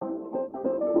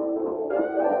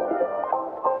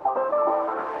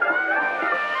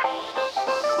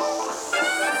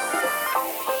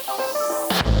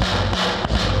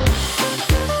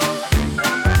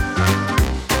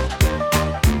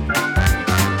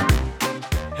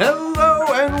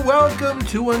welcome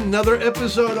to another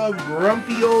episode of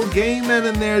Grumpy Old Gay Men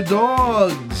and Their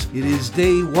Dogs. It is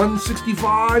day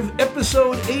 165,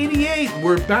 episode 88.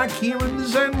 We're back here in the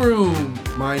Zen Room.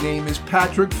 My name is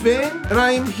Patrick Finn, and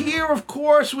I am here, of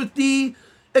course, with the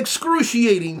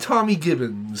excruciating Tommy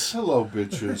Gibbons. Hello,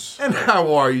 bitches. And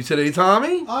how are you today,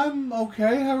 Tommy? I'm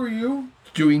okay. How are you?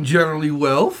 Doing generally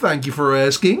well, thank you for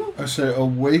asking. I say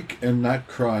awake and not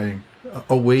crying.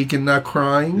 Awake and not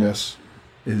crying? Yes.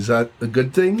 Is that a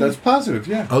good thing? That's positive,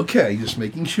 yeah. Okay, just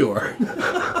making sure.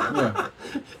 Yeah.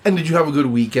 And did you have a good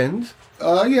weekend?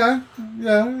 Yeah,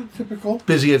 typical.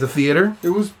 Busy at the theater? It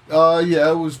was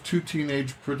 2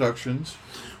 teenage productions.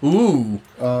 Ooh.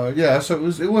 So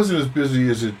it wasn't as busy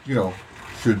as it,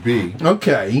 should be.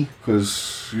 Okay.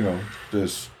 Because,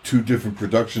 there's 2 different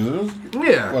productions.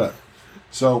 Yeah. Whatever.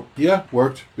 So, yeah,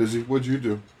 worked, busy. What'd you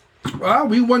do?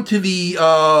 We went to the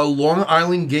Long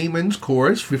Island Gay Men's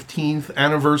Chorus 15th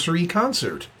anniversary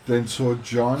concert. Then saw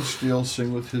John Steele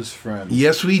sing with his friends.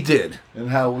 Yes, we did.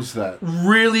 And how was that?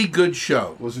 Really good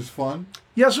show. Was it fun?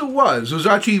 Yes, it was. It was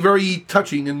actually a very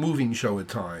touching and moving show at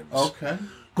times. Okay.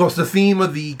 Of course, the theme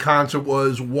of the concert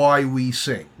was Why We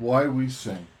Sing. Why we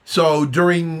sing. So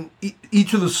during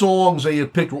each of the songs they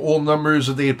had picked were all numbers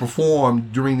that they had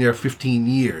performed during their 15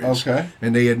 years. Okay.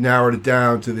 And they had narrowed it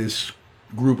down to this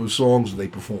group of songs that they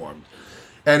performed.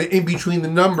 And in between the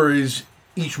numbers,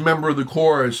 each member of the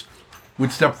chorus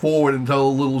would step forward and tell a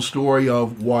little story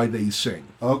of why they sing.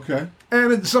 Okay.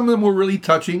 And some of them were really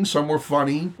touching, some were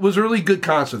funny. It was a really good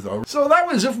concert, though. So that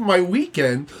was it for my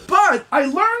weekend. But I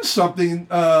learned something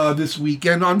this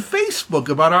weekend on Facebook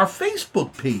about our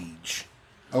Facebook page.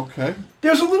 Okay.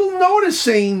 There's a little notice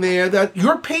saying there that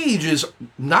your page is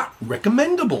not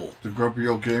recommendable. The Grumpy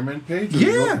Old Gay Men page? Or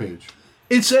Yeah. The old page?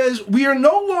 It says, we are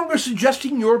no longer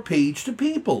suggesting your page to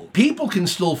people. People can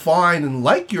still find and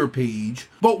like your page,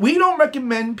 but we don't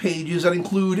recommend pages that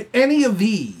include any of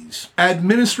these.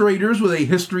 Administrators with a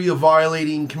history of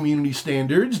violating community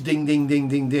standards, ding, ding, ding,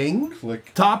 ding, ding.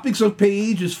 Click. Topics of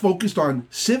page is focused on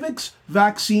civics,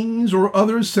 vaccines, or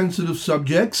other sensitive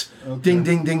subjects. Okay. Ding,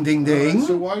 ding, ding, ding, ding.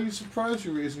 So why are you surprised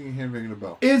you're raising your hand, ringing a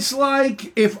bell? It's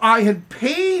like if I had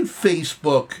paid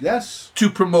Facebook Yes. to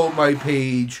promote my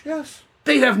page, Yes.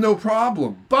 they'd have no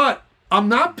problem. But I'm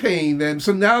not paying them,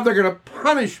 so now they're going to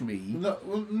punish me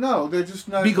No, they're just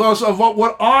not. because of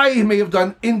what I may have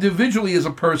done individually as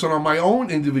a person on my own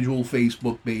individual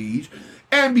Facebook page,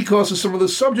 and because of some of the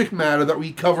subject matter that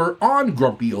we cover on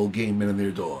Grumpy Old Gay Men and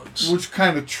Their Dogs. Which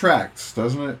kind of tracks,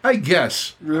 doesn't it? I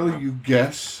guess. Really, you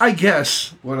guess? I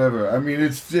guess. Whatever. I mean,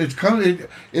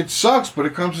 it sucks, but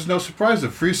it comes as no surprise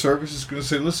that free service is going to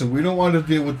say, "Listen, we don't want to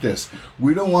deal with this.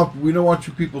 We don't want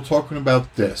you people talking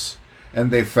about this." And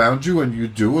they found you, and you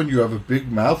do, and you have a big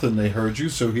mouth, and they heard you,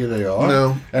 so here they are.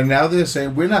 No. And now they're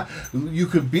saying, you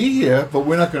could be here, but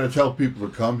we're not going to tell people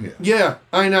to come here. Yeah,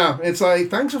 I know. It's like,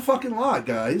 thanks a fucking lot,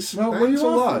 guys. No, Thanks a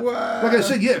lot. Well, Like I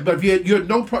said, yeah, but if you had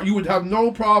you would have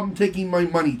no problem taking my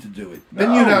money to do it. Then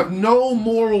No. you'd have no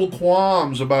moral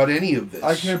qualms about any of this.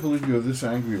 I can't believe you're this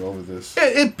angry over this.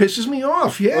 It pisses me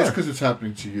off, Well, yeah. it's because it's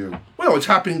happening to you. Well, it's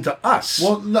happening to us.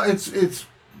 Well, no, it's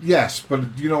yes,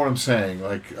 but you know what I'm saying.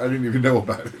 Like, I didn't even know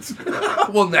about it.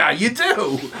 Well, now you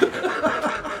do.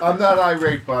 I'm not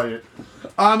irate by it.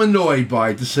 I'm annoyed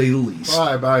by it, to say the least.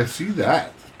 I see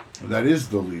that. That is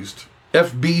the least.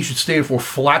 FB should stand for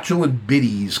flatulent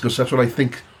biddies, because that's what I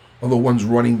think are the ones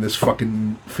running this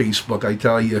fucking Facebook, I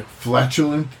tell you.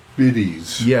 Flatulent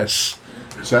biddies. Yes.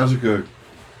 Sounds like a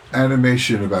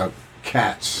animation about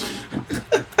cats.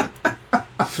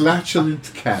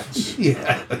 Flatulent cats.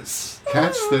 Yes.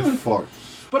 Cats that fart.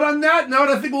 But on that note,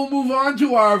 I think we'll move on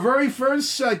to our very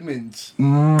first segment.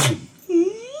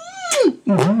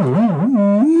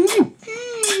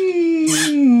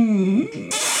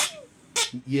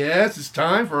 Yes, it's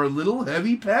time for a little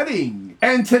heavy petting.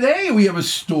 And today we have a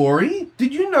story.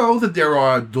 Did you know that there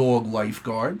are dog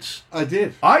lifeguards? I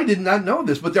did. I did not know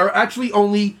this, but there are actually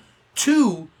only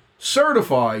 2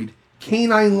 certified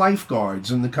canine lifeguards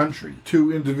in the country.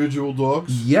 2 individual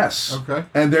dogs. Yes. Okay.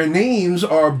 And their names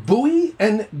are Bowie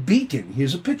and Beacon.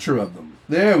 Here's a picture of them.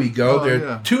 There we go. Oh, They're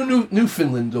yeah. 2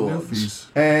 Newfoundland dogs. Newfies.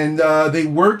 And they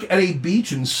work at a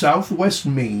beach in southwest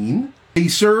Maine. They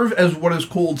serve as what is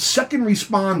called second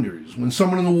responders. When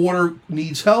someone in the water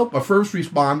needs help, a first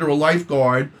responder, a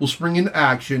lifeguard, will spring into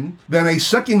action. Then a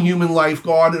second human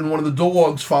lifeguard and one of the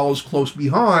dogs follows close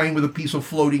behind with a piece of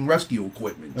floating rescue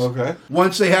equipment. Okay.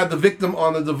 Once they have the victim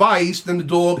on the device, then the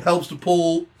dog helps to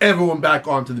pull everyone back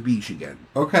onto the beach again.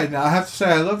 Okay, now I have to say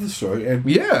I love the story. And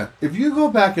Yeah. if you go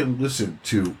back and listen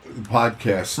to the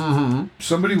podcast,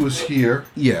 somebody was here,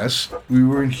 Yes. we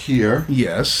were in here,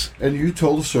 Yes. and you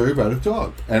told a story about a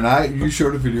dog. And you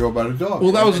showed a video about a dog.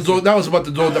 Well, that was a dog. That was about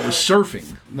the dog that was surfing.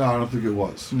 No, I don't think it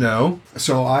was. No.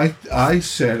 So I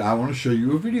said, I want to show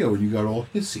you a video, and you got all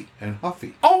hissy and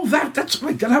huffy. Oh, that's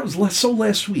right. That was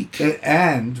last week.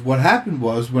 And what happened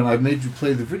was, when I made you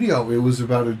play the video, it was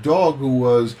about a dog who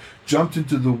was jumped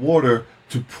into the water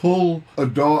to pull a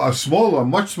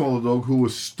much smaller dog who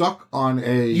was stuck on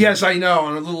a... Yes, I know,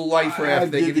 on a little life raft. I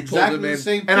They did pulled exactly him the in,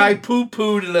 same and thing. I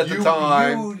poo-pooed it at the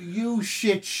time. You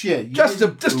shit. You Just to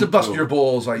didn't bust poo-poo. your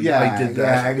balls, I did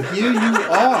that. Yeah, here you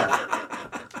are.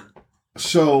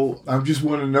 So I just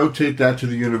want to notate that to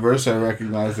the universe. I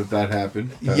recognize that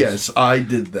happened. Yes, I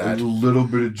did A that. little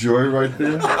bit of joy right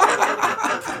there.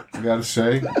 I gotta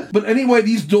say. But anyway,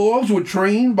 these dogs were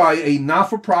trained by a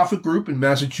not-for-profit group in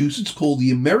Massachusetts called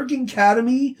the American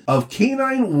Academy of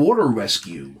Canine Water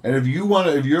Rescue. And if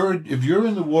you're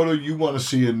in the water, you want to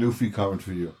see a Newfie coming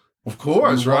for you. Of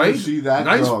course, You wanna right? see that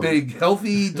nice, dog. big,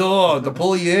 healthy dog to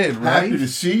pull you in, right? Happy to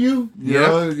see you.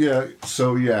 Yeah. Yeah.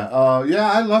 So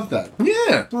I love that.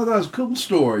 Yeah. Well, that was a cool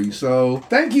story. So,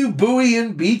 thank you, Bowie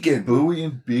and Beacon. Bowie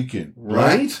and Beacon.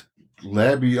 Right?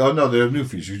 Labby. Oh no, they're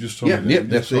Newfies. You just told me. Yeah,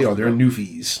 that. yes, they are. They're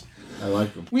Newfies. I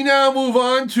like them. We now move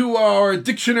on to our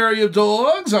Dictionary of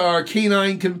Dogs, our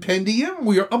Canine Compendium.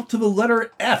 We are up to the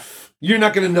letter F. You're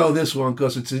not going to know this one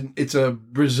because it's a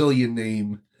Brazilian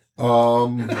name.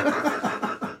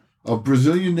 A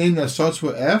Brazilian name that starts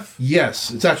with F? Yes,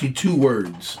 it's actually 2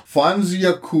 words.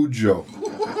 Fanzia Cujo.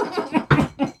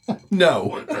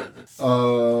 No.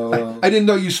 I didn't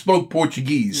know you spoke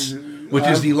Portuguese, which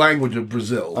is the language of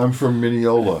Brazil. I'm from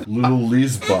Mineola, Little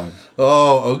Lisbon.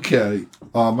 Oh, okay.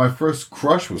 My first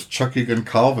crush was Chucky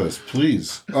Goncalves,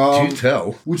 please. Do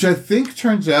tell. Which I think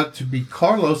turns out to be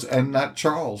Carlos and not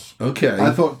Charles. Okay. I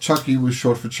thought Chucky was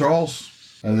short for Charles.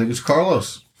 I think it's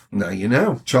Carlos. Now you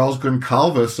know. Charles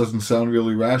Goncalves doesn't sound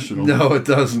really rational. No, it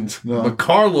doesn't. No. But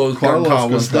Carlos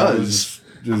Goncalves does.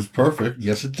 Is perfect.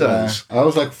 Yes, it does. I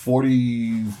was like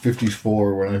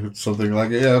 54 when I heard something like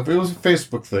it. Yeah, it was a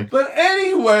Facebook thing. But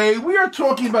anyway, we are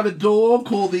talking about a dog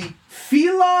called the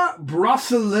Fila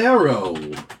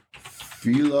Brasileiro.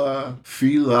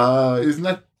 Fila, isn't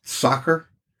that soccer?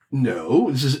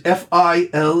 No, this is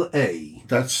F-I-L-A.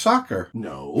 That's soccer.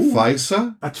 No.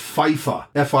 FISA? That's FIFA.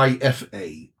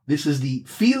 F-I-F-A. This is the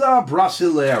Fila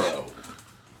Brasileiro.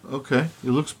 Okay, it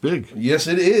looks big. Yes,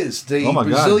 it is. The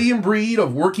Brazilian breed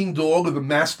of working dog of the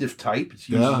Mastiff type. It's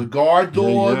used as a guard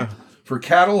dog for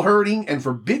cattle herding and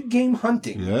for big game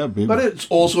hunting. Yeah, big. But it's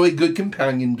also a good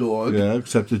companion dog. Yeah,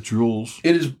 except it drools.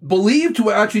 It is believed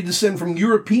to actually descend from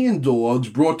European dogs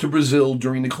brought to Brazil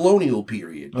during the colonial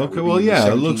period. Okay, well, yeah,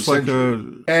 it looks like a...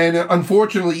 And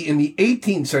unfortunately, in the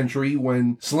 18th century,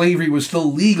 when slavery was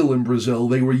still legal in Brazil,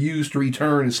 they were used to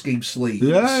return escaped slaves.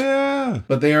 Yeah.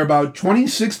 But they are about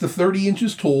 26 to 30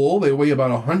 inches tall. They weigh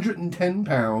about 110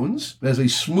 pounds. It has a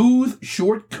smooth,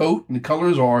 short coat, and the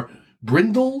colors are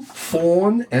brindle,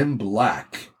 fawn, and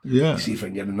black. Yeah. Let's see if I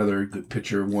can get another good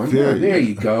picture of one. There There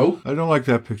you go. I don't like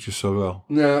that picture so well.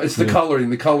 No, it's the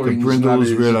coloring. The coloring The brindle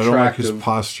is weird. I don't like his attractive.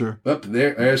 posture. Up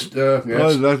there,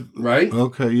 right?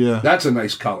 Okay, yeah. That's a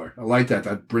nice color. I like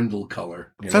that brindle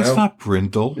color. That's not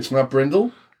brindle. It's not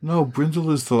brindle? No,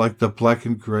 brindle is the black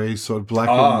and gray, sort of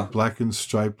black and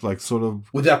striped, like sort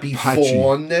of. Would that be patchy.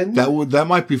 fawn then? That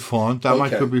might be fawn. That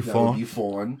could be that fawn. would be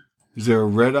fawn. Is there a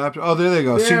red option? Oh, there they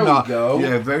go. There we go.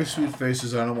 Yeah, very sweet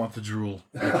faces. I don't want the drool.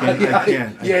 I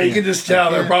can't. You can just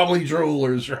tell they're probably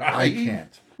droolers, right? I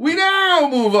can't. We now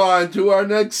move on to our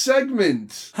next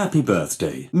segment. Happy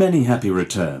birthday. Many happy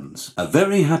returns. A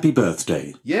very happy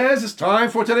birthday. Yes, it's time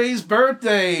for today's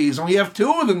birthdays, and we have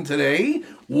 2 of them today.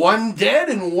 One dead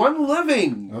and one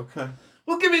living. Okay.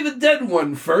 We'll give you the dead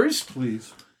one first.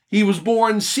 Please. He was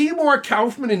born Seymour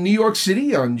Kaufman in New York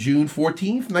City on June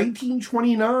 14th,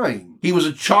 1929. He was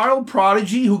a child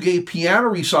prodigy who gave piano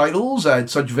recitals at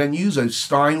such venues as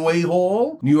Steinway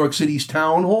Hall, New York City's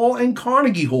Town Hall, and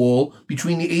Carnegie Hall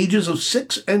between the ages of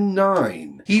 6 and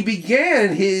 9. He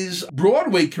began his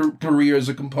Broadway career as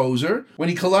a composer when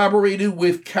he collaborated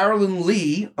with Carolyn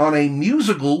Lee on a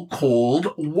musical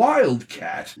called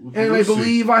Wildcat. And I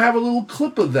believe I have a little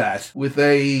clip of that with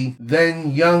a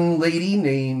then young lady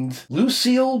named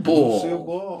Lucille Ball. Lucille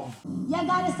Ball. You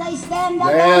gotta say stand up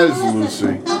There's and Lucy.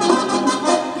 listen.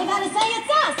 You gotta say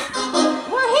it's us.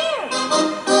 We're here.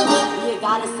 You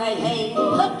gotta say, hey,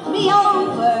 look me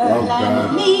over,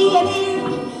 lend me an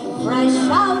ear. Fresh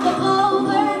out of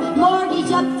clover,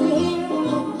 mortgage up to here.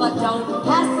 But don't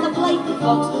pass the plate,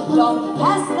 folks, don't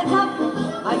pass the cup.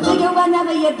 I figure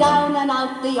whenever you're down and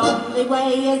out, the only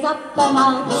way is up and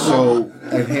out. So,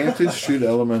 at Hampton Street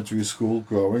Elementary School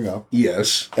growing up,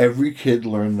 Yes. every kid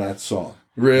learned that song.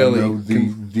 Really? And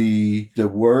the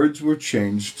words were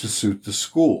changed to suit the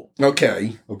school.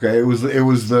 Okay. Okay, it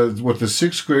was what the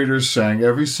sixth graders sang.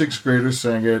 Every sixth grader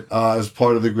sang it as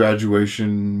part of the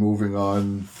graduation moving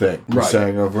on thing. We Right.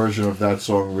 sang a version of that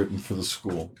song written for the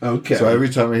school. Okay. So every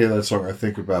time I hear that song, I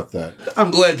think about that.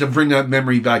 I'm glad to bring that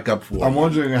memory back up for I'm you.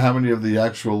 wondering how many of the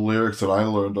actual lyrics that I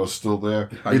learned are still there.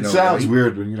 I It know, sounds right?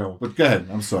 weird, when but go ahead.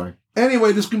 I'm sorry.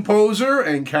 Anyway, this composer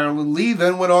and Carolyn Lee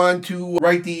then went on to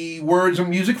write the words and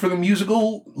music for the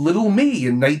musical Little Me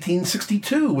in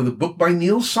 1962 with a book by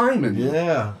Neil Simon.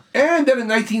 Yeah. And then in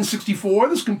 1964,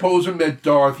 this composer met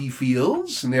Dorothy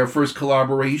Fields, and their first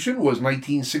collaboration was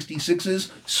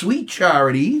 1966's Sweet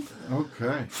Charity,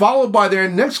 Okay. followed by their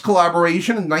next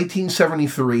collaboration in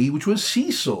 1973, which was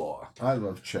Seesaw. I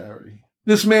love Charity.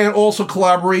 This man also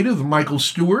collaborated with Michael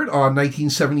Stewart on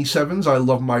 1977's I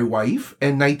Love My Wife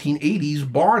and 1980's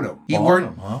Barnum.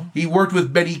 He worked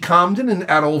with Betty Comden and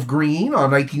Adolph Green on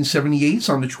 1978's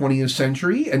On the 20th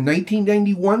Century and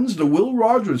 1991's The Will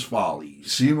Rogers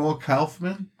Follies. Seymour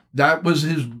Kaufman? That was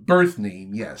his birth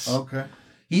name, yes. Okay.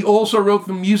 He also wrote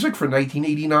the music for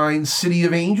 1989's City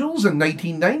of Angels and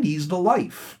 1990's The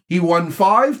Life. He won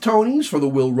 5 Tonys for The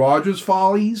Will Rogers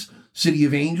Follies, City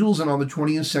of Angels, and On the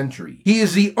 20th Century. He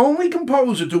is the only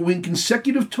composer to win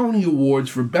consecutive Tony Awards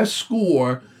for Best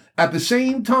Score at the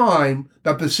same time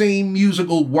that the same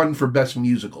musical won for Best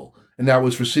Musical. And that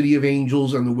was for City of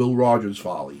Angels and the Will Rogers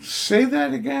Follies. Say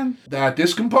that again? That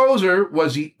this composer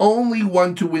was the only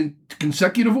one to win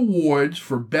consecutive awards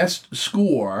for Best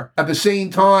Score at the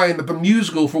same time that the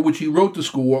musical for which he wrote the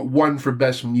score won for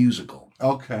Best Musical.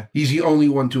 Okay. He's the only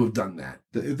one to have done that.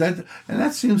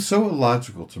 That seems so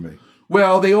illogical to me.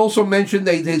 Well, they also mentioned,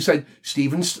 they said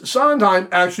Stephen Sondheim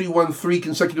actually won 3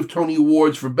 consecutive Tony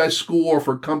Awards for Best Score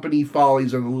for Company,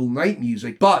 Follies, and The Little Night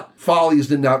Music, but Follies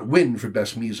did not win for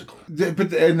Best Musical.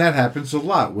 And that happens a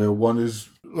lot, where one is,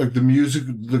 like,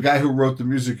 the guy who wrote the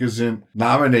music isn't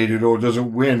nominated or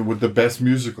doesn't win with the Best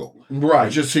Musical. Right.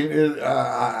 It just seems,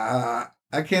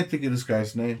 I can't think of this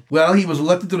guy's name. Well, he was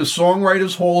elected to the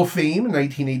Songwriters Hall of Fame in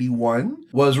 1981,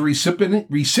 was a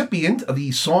recipient of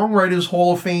the Songwriters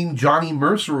Hall of Fame Johnny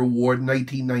Mercer Award in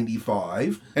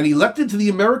 1995, and elected to the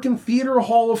American Theater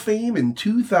Hall of Fame in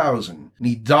 2000. And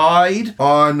he died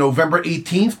on November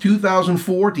 18th,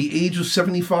 2004, at the age of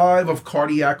 75 of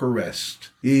cardiac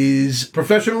arrest. His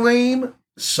professional name,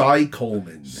 Cy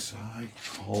Coleman. Cy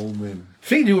Coleman.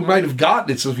 Figured you might have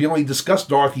gotten it since we only discussed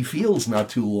Dorothy Fields not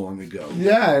too long ago.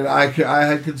 Yeah, and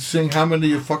I could sing how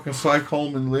many of fucking Cy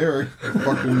Coleman lyric,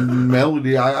 fucking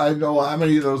melody. I know how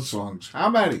many of those songs. How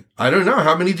many? I don't know.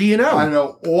 How many do you know? I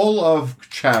know all of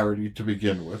Charity to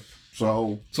begin with.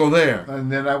 So there.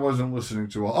 And then I wasn't listening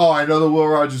to all. Oh, I know the Will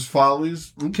Rogers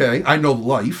Follies. Okay. I know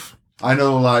Life. I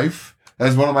know Life.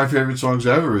 That's one of my favorite songs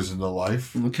ever is In the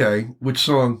Life. Okay. Which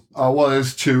song? Well,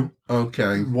 there's 2.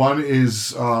 Okay. One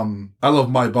is I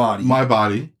Love My Body. My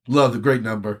Body. Love the great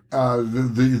number.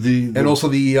 And also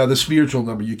the spiritual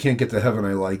number, You Can't Get to Heaven,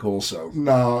 I like also.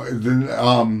 No, then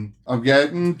I'm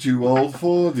getting too old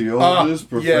for the oldest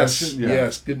profession.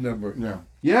 Yes, good number. Yeah.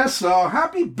 Yes,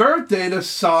 happy birthday to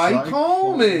Cy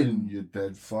Coleman. You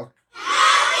dead fuck.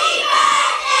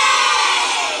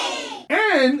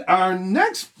 And our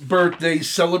next birthday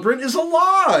celebrant is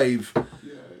alive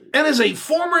and is a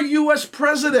former U.S.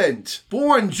 president,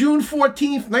 born June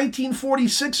 14th,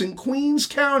 1946 in Queens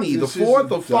County, the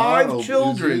fourth of 5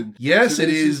 children. Yes, it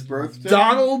is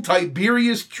Donald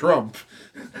Tiberius Trump.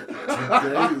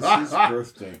 Today is his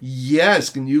birthday. Yes,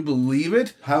 can you believe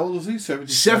it? How old is he? 77?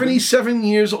 77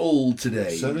 years old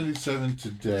today. 77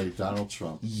 today, Donald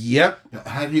Trump. Yep.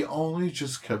 Had he only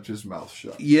just kept his mouth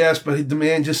shut. Yes, but the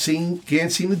man just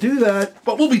can't seem to do that.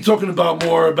 But we'll be talking about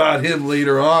more about him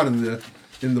later on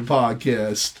in the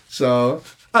podcast. So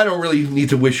I don't really need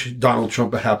to wish Donald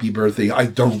Trump a happy birthday. I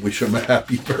don't wish him a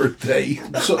happy birthday.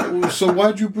 So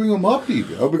why'd you bring him up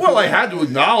even? Oh, Well, I had to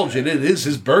acknowledge it. It is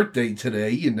his birthday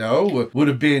today, you know. It would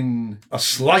have been a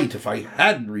slight if I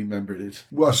hadn't remembered it.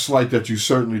 Well, a slight that you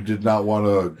certainly did not want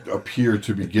to appear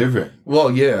to be giving. Well,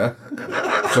 yeah.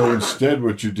 So instead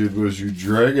what you did was you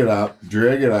drag it out,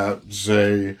 and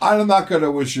say, I'm not going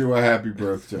to wish you a happy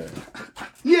birthday.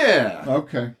 Yeah.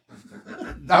 Okay.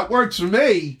 That works for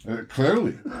me.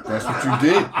 Clearly. That's what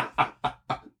you did.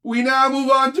 We now move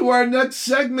on to our next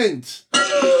segment. Bring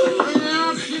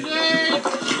out your dead.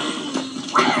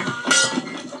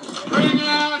 Bring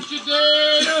out your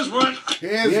dead. Here's one.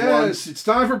 Yes, it's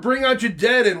time for Bring Out Your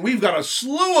Dead, and we've got a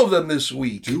slew of them this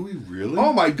week. Do we really?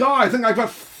 Oh my God, I think I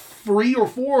got 3 or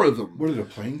 4 of them. What, did a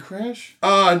plane crash?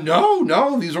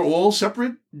 No. These are all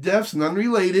separate deaths, none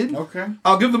related. Okay.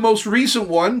 I'll give the most recent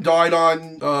one. Died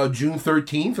on June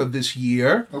 13th of this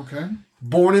year. Okay.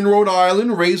 Born in Rhode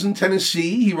Island, raised in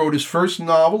Tennessee, he wrote his first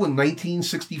novel in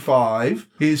 1965.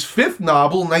 His fifth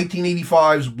novel,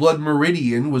 1985's Blood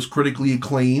Meridian, was critically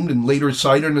acclaimed and later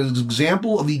cited as an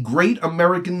example of the great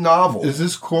American novel. Is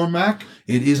this Cormac?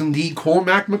 It is indeed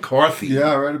Cormac McCarthy.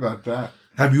 Yeah, I read about that.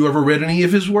 Have you ever read any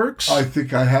of his works? I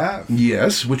think I have.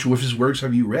 Yes. Which of his works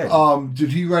have you read?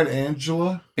 Did he write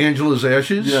Angela? Angela's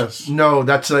Ashes? Yes. No,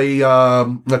 that's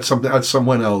that's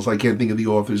someone else. I can't think of the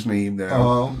author's name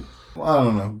now. I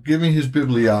don't know. Give me his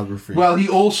bibliography. Well, he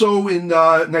also, in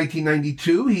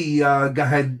 1992, he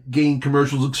had gained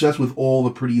commercial success with All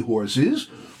the Pretty Horses,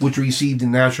 which received a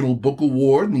National Book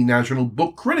Award and the National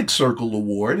Book Critics Circle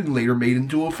Award, and later made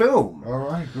into a film. All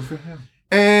right, good for him.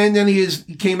 And then he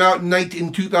came out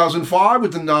in 2005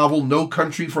 with the novel No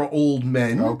Country for Old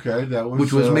Men. Okay, that was...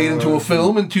 Which was made into a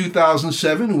film in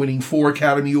 2007, winning 4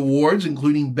 Academy Awards,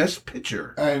 including Best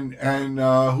Picture. And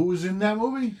who was in that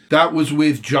movie? That was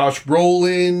with Josh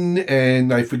Brolin,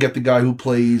 and I forget the guy who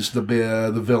plays the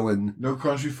villain. No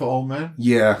Country for Old Men?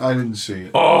 Yeah. I didn't see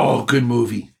it. Oh, good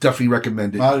movie. Definitely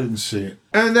recommend it. I didn't see it.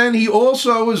 And then he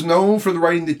also is known for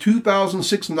writing the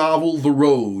 2006 novel The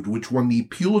Road, which won the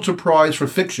Pulitzer Prize for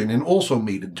Fiction and also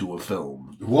made into a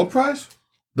film. What prize?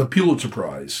 The Pulitzer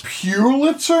Prize.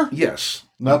 Pulitzer? Yes.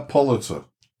 Not Pulitzer.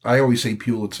 I always say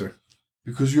Pulitzer.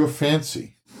 Because you're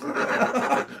fancy.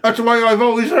 That's why I've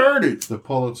always heard it. The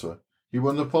Pulitzer. He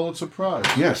won the Pulitzer Prize.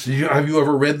 Yes. Have you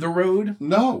ever read The Road?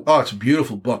 No. Oh, it's a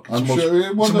beautiful book. It's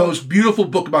the most beautiful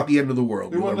book about the end of the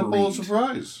world. He won the Pulitzer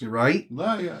Prize. You're right?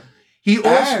 No, yeah.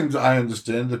 And I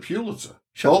understand the Pulitzer.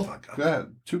 Shut the fuck up. Go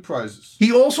ahead. 2 prizes.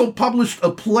 He also published a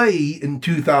play in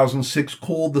 2006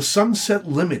 called The Sunset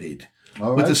Limited,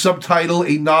 with the subtitle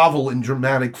A Novel in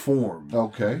Dramatic Form.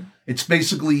 Okay. It's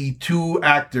basically 2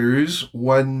 actors,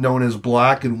 one known as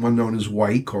black and one known as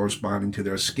white, corresponding to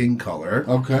their skin color.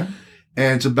 Okay.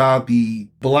 And it's about the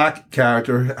black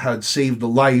character had saved the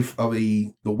life of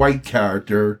the white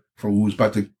character who was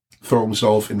about to throw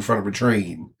himself in front of a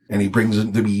train. And he brings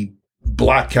him to be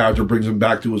black character brings him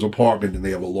back to his apartment and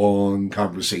they have a long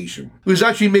conversation. It was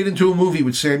actually made into a movie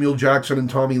with Samuel Jackson and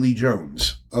Tommy Lee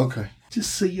Jones. Okay.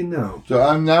 Just so you know.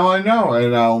 So now I know,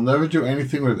 and I'll never do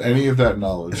anything with any of that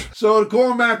knowledge. So to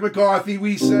Cormac McCarthy,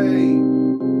 we say,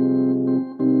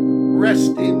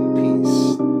 rest in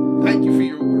peace. Thank you for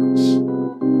your words.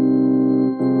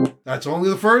 That's only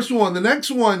the first one. The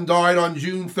next one died on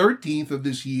June 13th of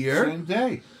this year. Same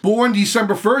day. Born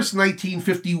December 1st,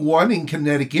 1951 in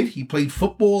Connecticut, he played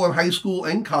football in high school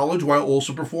and college while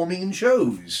also performing in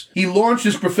shows. He launched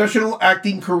his professional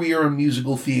acting career in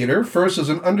musical theater, first as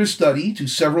an understudy to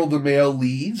several of the male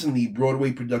leads in the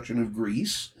Broadway production of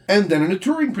Grease, and then in a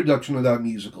touring production of that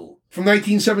musical. From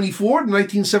 1974 to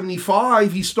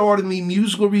 1975, he starred in the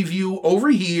musical review Over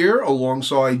Here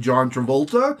alongside John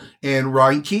Travolta, Anne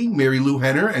Reinking, Mary Lou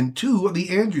Henner, and 2 of the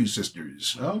Andrews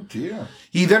sisters. Oh, dear.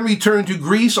 He then returned to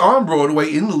Grease on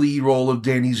Broadway in the lead role of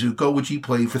Danny Zuko, which he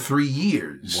played for 3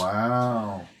 years.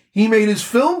 Wow. He made his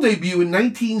film debut in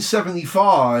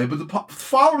 1975, but the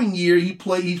following year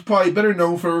he's probably better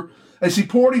known for a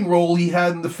supporting role he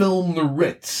had in the film The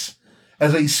Ritz,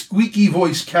 as a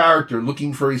squeaky-voiced character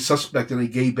looking for a suspect in a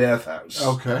gay bathhouse.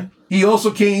 Okay. He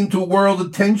also came to world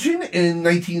attention in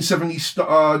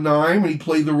 1979 when he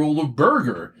played the role of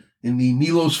Burger in the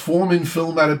Milos Forman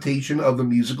film adaptation of the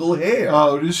musical Hair.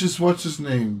 Oh, this is, what's his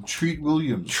name? Treat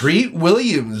Williams. Treat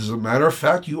Williams, as a matter of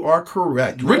fact, you are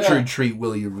correct. Yeah. Richard Treat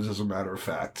Williams, as a matter of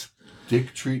fact.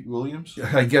 Dick Treat Williams?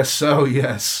 I guess so,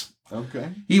 yes.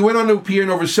 Okay. He went on to appear in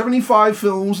over 75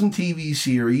 films and TV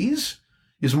series.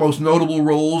 His most notable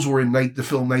roles were in the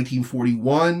film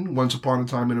 1941, Once Upon a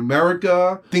Time in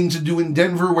America, Things to Do in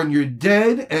Denver When You're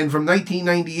Dead, and from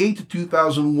 1998 to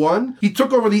 2001, he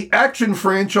took over the action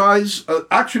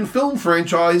film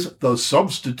franchise, The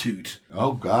Substitute.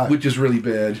 Oh, God. Which is really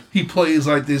bad. He plays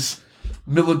like this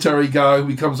military guy who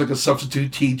becomes like a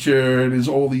substitute teacher, and there's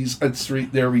all these,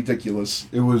 they're ridiculous.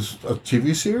 It was a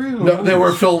TV series? No, they were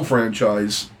a film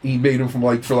franchise. He made them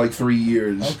for 3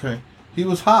 years. Okay. He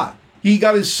was hot. He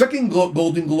got his second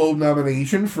Golden Globe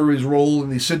nomination for his role in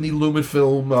the Sidney Lumet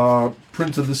film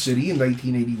Prince of the City in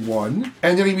 1981.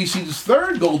 And then he received his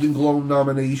third Golden Globe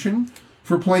nomination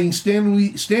for playing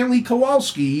Stanley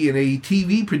Kowalski in a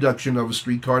TV production of A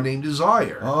Streetcar Named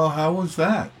Desire. Oh, how was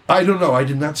that? I don't know. I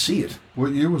did not see it.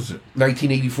 What year was it?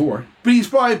 1984. But he's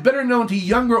probably better known to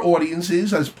younger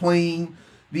audiences as playing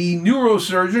the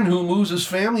neurosurgeon who moves his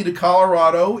family to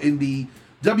Colorado in the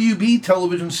WB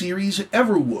television series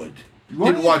Everwood.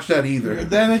 Didn't watch that either.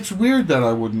 Then it's weird that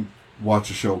I wouldn't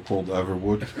watch a show called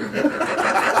Everwood.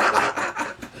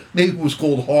 Maybe if it was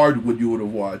called Hardwood, you would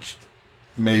have watched.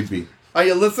 Maybe. Are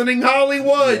you listening,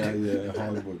 Hollywood? Yeah,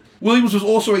 Hollywood. Williams was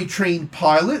also a trained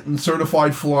pilot and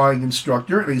certified flying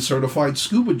instructor and a certified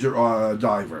scuba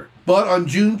diver. But on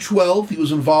June 12th, he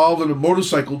was involved in a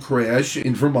motorcycle crash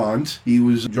in Vermont. He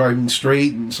was driving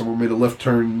straight and someone made a left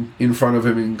turn in front of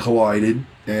him and collided,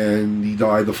 and he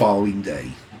died the following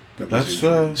day. He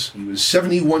was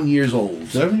 71 years old.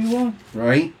 71?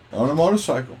 Right? On a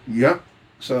motorcycle. Yep.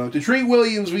 So to Treat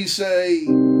Williams, we say,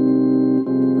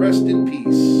 rest in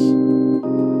peace.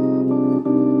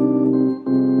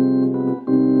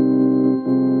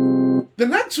 The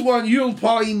next one you'll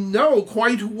probably know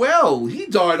quite well. He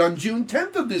died on June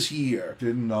 10th of this year.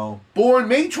 Didn't know. Born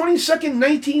May 22nd,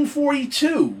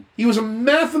 1942. He was a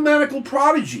mathematical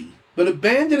prodigy, but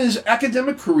abandoned his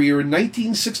academic career in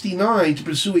 1969 to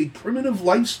pursue a primitive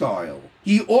lifestyle.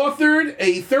 He authored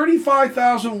a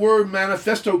 35,000-word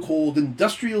manifesto called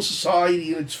Industrial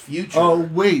Society and Its Future. Oh,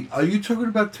 wait. Are you talking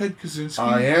about Ted Kaczynski?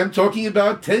 I am talking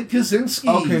about Ted Kaczynski,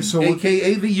 okay, so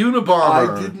a.k.a. the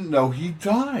Unabomber. I didn't know he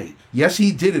died. Yes,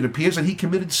 he did. It appears that he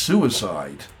committed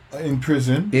suicide. In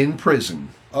prison? In prison.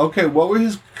 Okay, what were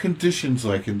his conditions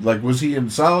like? Was he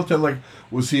in solitary?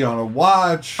 Was he on a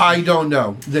watch? I don't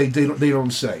know. They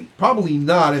don't say. Probably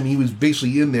not. I mean, he was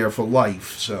basically in there for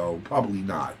life, so probably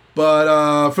not.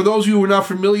 But for those of you who are not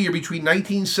familiar, between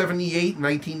 1978 and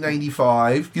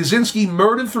 1995, Kaczynski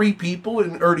murdered 3 people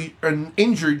and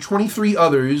injured 23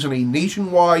 others in a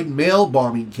nationwide mail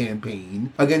bombing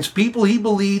campaign against people he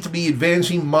believed to be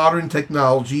advancing modern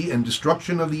technology and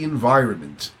destruction of the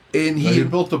environment. And he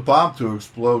built a bomb to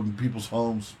explode in people's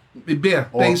homes. Yeah,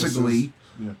 basically.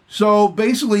 Yeah. So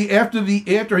basically, after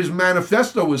his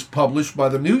manifesto was published by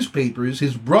the newspapers,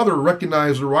 his brother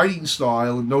recognized the writing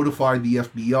style and notified the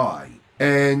FBI.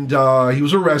 And he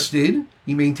was arrested.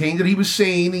 He maintained that he was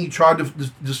sane, and he tried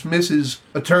to dismiss his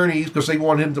attorneys because they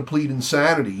wanted him to plead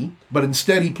insanity. But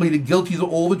instead, he pleaded guilty to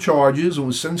all the charges and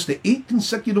was sentenced to 8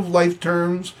 consecutive life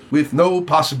terms with no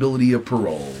possibility of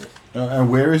parole.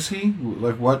 And where is he?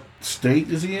 What state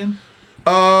is he in?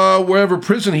 Wherever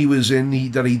prison he was in,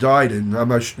 that he died in. I'm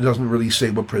not sure, it doesn't really say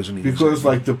what prison he was in.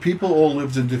 Because, the people all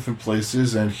lived in different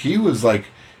places, and he was,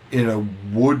 in a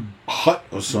wood hut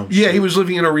or something. Yeah, he was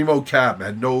living in a remote cabin.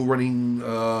 Had no running...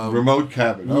 remote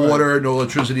cabin. Water, no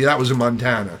electricity. That was in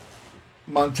Montana.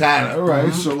 Montana, all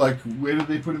right. So, where did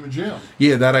they put him in jail?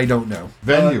 Yeah, that I don't know.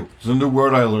 Venue. It's a new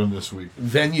word I learned this week.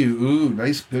 Venue. Ooh,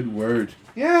 nice, good word.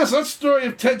 Yeah, so that's the story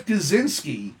of Ted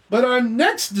Kaczynski. But our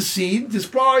next decedent is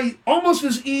probably almost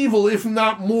as evil, if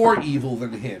not more evil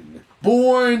than him.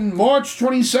 Born March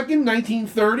 22nd,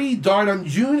 1930, died on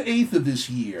June 8th of this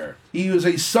year. He was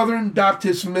a Southern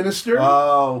Baptist minister,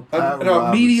 a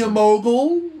media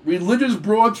mogul, religious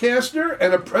broadcaster,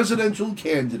 and a presidential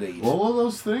candidate. All of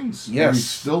those things. Yes. And he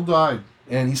still died.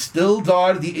 And he still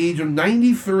died at the age of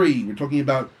 93. We're talking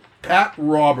about Pat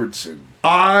Robertson.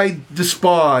 I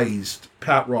despised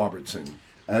Pat Robertson.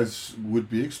 As would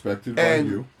be expected by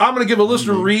you. I'm going to give a list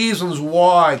of reasons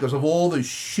why, because of all the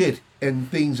shit and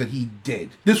things that he did.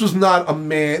 This was not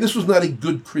a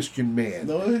good Christian man.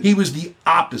 No, he was the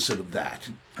opposite of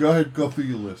that. Go ahead, go through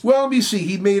your list. Well, let me see.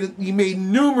 He made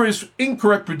numerous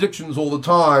incorrect predictions all the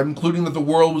time, including that the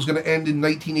world was going to end in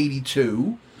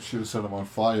 1982. Should have set him on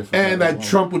fire. And that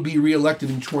Trump would be reelected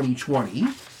in 2020.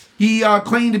 He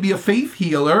claimed to be a faith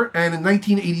healer, and in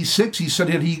 1986 he said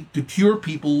that he could cure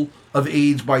people of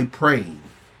AIDS by praying.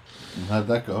 And how'd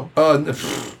that go?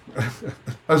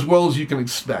 As well as you can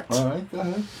expect. All right, go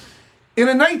ahead. In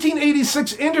a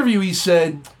 1986 interview, he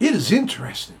said, "It is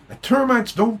interesting that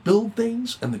termites don't build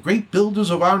things, and the great builders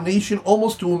of our nation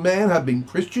almost to a man have been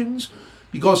Christians,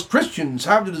 because Christians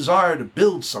have the desire to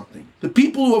build something. The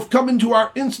people who have come into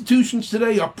our institutions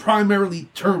today are primarily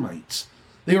termites.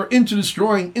 They are into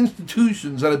destroying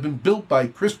institutions that have been built by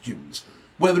Christians,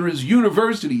 whether it's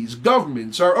universities,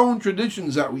 governments, our own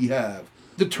traditions that we have.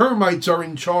 The termites are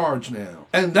in charge now,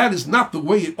 and that is not the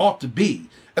way it ought to be.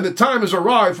 And the time has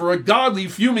arrived for a godly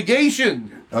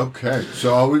fumigation." Okay,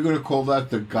 so are we going to call that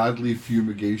the godly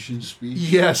fumigation speech?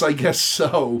 Yes, I guess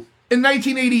so. In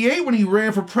 1988, when he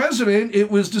ran for president,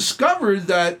 it was discovered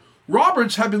that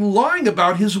Roberts had been lying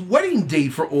about his wedding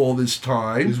date for all this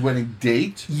time. His wedding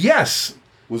date? Yes.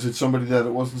 Was it somebody that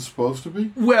it wasn't supposed to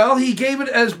be? Well, he gave it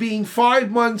as being 5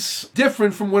 months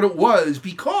different from what it was,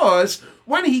 because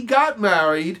when he got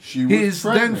married, his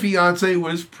then fiancée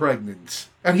was pregnant.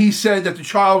 And he said that the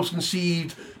child was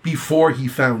conceived before he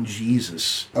found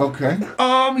Jesus. Okay.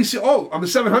 He said, on the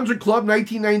 700 Club,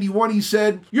 1991, he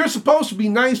said, "You're supposed to be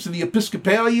nice to the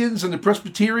Episcopalians and the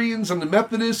Presbyterians and the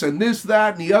Methodists and this,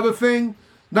 that, and the other thing.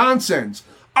 Nonsense.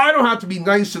 I don't have to be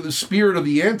nice to the spirit of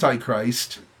the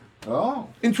Antichrist." Oh.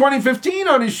 In 2015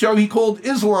 on his show, he called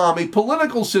Islam a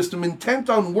political system intent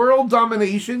on world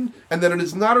domination and that it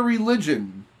is not a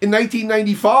religion. In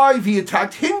 1995, he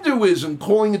attacked Hinduism,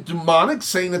 calling it demonic,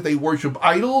 saying that they worship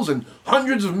idols and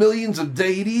hundreds of millions of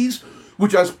deities,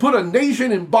 which has put a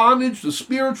nation in bondage to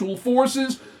spiritual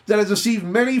forces that has deceived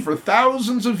many for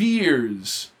thousands of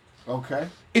years. Okay.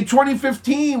 In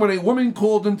 2015, when a woman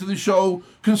called into the show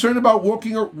concerned about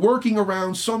working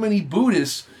around so many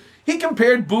Buddhists, he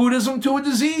compared Buddhism to a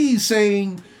disease,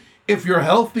 saying, "If you're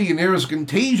healthy and there is a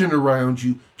contagion around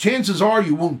you, chances are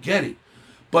you won't get it.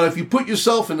 But if you put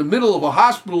yourself in the middle of a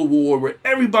hospital ward where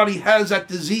everybody has that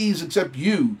disease except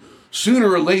you, sooner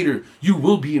or later you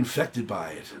will be infected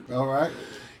by it." All right.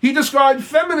 He described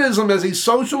feminism as a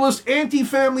socialist,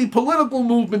 anti-family political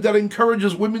movement that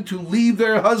encourages women to leave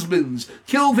their husbands,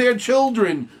 kill their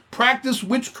children, practice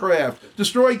witchcraft,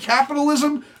 destroy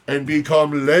capitalism, and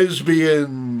become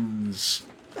lesbians.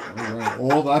 All right.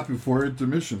 All that before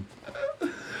intermission.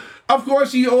 Of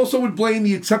course, he also would blame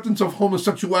the acceptance of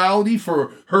homosexuality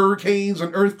for hurricanes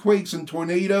and earthquakes and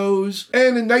tornadoes.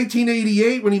 And in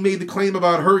 1988, when he made the claim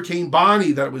about Hurricane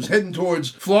Bonnie, that it was heading towards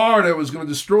Florida, it was going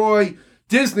to destroy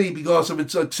Disney because of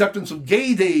its acceptance of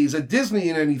gay days at Disney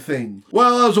and anything.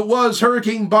 Well, as it was,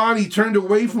 Hurricane Bonnie turned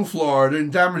away from Florida and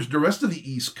damaged the rest of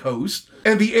the East Coast.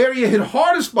 And the area hit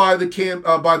hardest by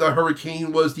the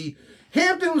hurricane was the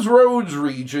Hamptons Roads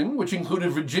region, which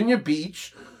included Virginia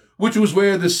Beach, which was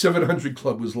where the 700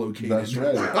 Club was located. That's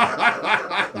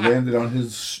right. Landed on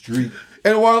his street.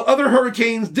 And while other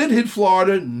hurricanes did hit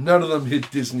Florida, none of them hit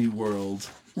Disney World.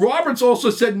 Roberts also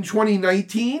said in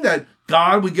 2019 that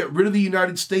God would get rid of the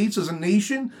United States as a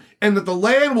nation and that the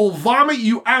land will vomit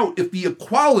you out if the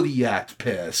Equality Act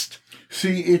passed.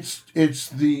 See, it's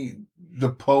the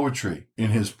poetry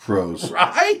in his prose.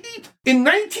 Right? In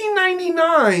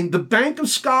 1999, the Bank of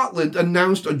Scotland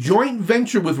announced a joint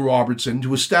venture with Robertson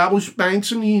to establish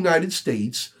banks in the United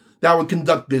States that would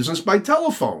conduct business by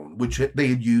telephone, which they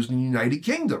had used in the United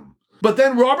Kingdom. But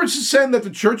then Robertson said that the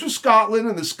Church of Scotland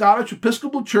and the Scottish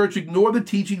Episcopal Church ignored the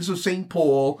teachings of St.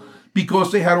 Paul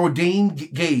because they had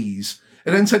ordained gays,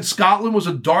 and then said Scotland was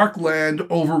a dark land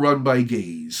overrun by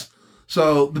gays.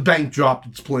 So the bank dropped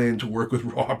its plan to work with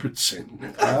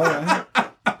Robertson. All right.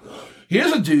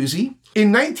 Here's a doozy.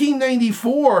 In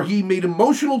 1994, he made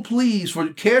emotional pleas for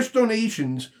cash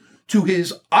donations to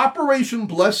his Operation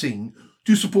Blessing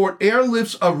to support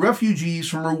airlifts of refugees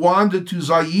from Rwanda to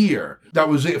Zaire. That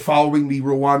was it, following the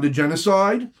Rwanda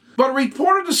genocide. But a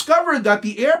reporter discovered that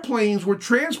the airplanes were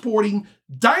transporting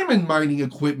diamond mining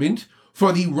equipment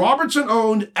for the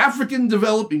Robertson-owned African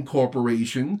Development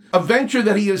Corporation, a venture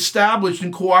that he established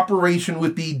in cooperation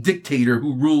with the dictator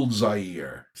who ruled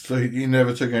Zaire. So he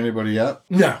never took anybody out?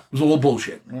 No, it was all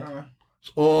bullshit.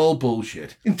 It's all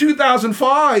bullshit. In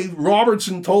 2005,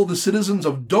 Robertson told the citizens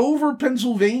of Dover,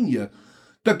 Pennsylvania,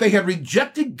 that they had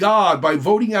rejected God by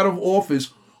voting out of office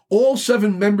all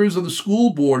 7 members of the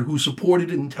school board who supported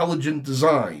intelligent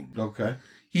design. Okay.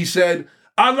 He said,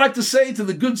 "I'd like to say to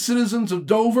the good citizens of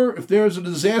Dover, if there is a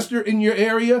disaster in your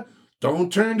area,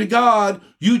 don't turn to God.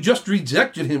 You just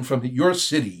rejected him from your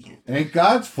city." Ain't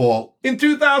God's fault. In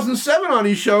 2007 on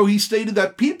his show, he stated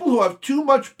that people who have too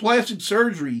much plastic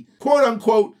surgery, quote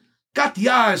unquote, Got the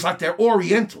eyes like they're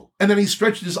oriental. And then he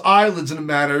stretched his eyelids in a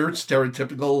manner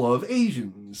stereotypical of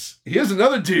Asians. Here's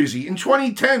another doozy. In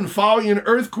 2010, following an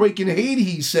earthquake in Haiti,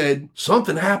 he said,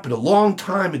 something happened a long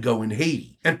time ago in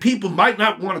Haiti, and people might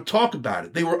not want to talk about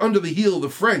it. They were under the heel of the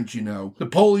French,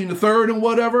 Napoleon III and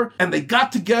whatever, and they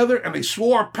got together and they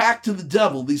swore a pact to the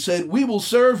devil. They said, we will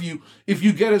serve you if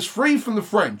you get us free from the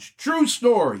French. True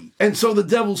story. And so the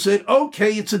devil said,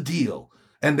 okay, it's a deal.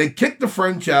 And they kicked the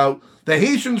French out. The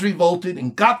Haitians revolted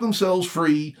and got themselves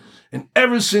free, and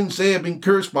ever since they have been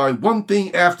cursed by one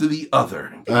thing after the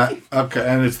other. Okay,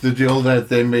 and it's the deal that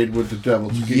they made with the devil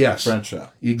to keep the French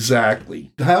out.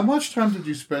 Exactly. How much time did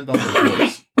you spend on the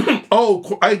voice?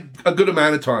 A good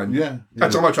amount of time. Yeah.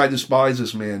 That's how much I despise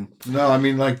this man. No, I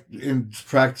mean, like, in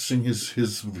practicing his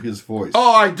voice.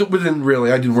 Oh, I didn't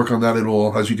really. I didn't work on that at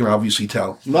all, as you can obviously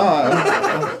tell.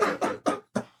 No,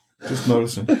 just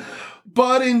noticing.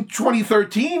 But in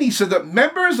 2013, he said that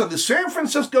members of the San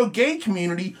Francisco gay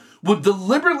community would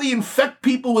deliberately infect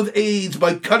people with AIDS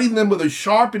by cutting them with a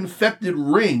sharp infected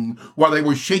ring while they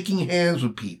were shaking hands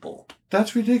with people.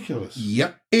 That's ridiculous.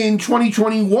 Yep. In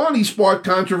 2021, he sparked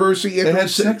controversy. They had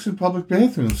sex in public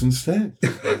bathrooms instead.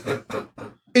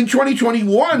 In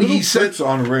 2021, he said... Sex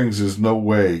on rings is no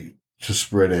way to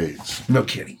spread AIDS. No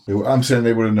kidding. I'm saying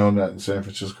they would have known that in San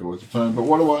Francisco at the time, but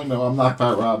what do I know? I'm not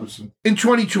Pat Robertson. In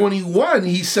 2021,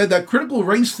 he said that critical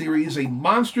race theory is a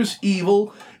monstrous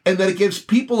evil and that it gives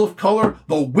people of color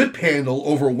the whip handle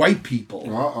over white people.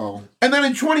 Uh-oh. And then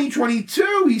in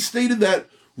 2022, he stated that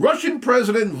Russian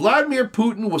President Vladimir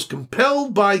Putin was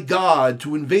compelled by God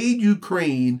to invade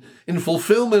Ukraine in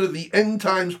fulfillment of the end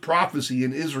times prophecy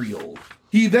in Israel.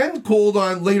 He then called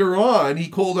on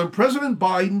President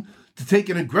Biden to take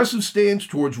an aggressive stance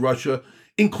towards Russia,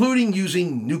 including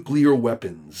using nuclear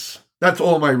weapons. That's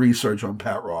all my research on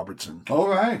Pat Robertson. All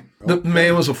right. The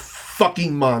man was a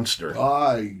fucking monster.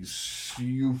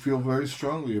 You feel very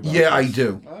strongly about Yeah, this. I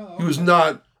do. Oh, okay. He was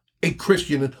not a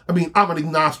Christian. I mean, I'm an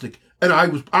agnostic, and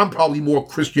I'm probably more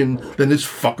Christian than this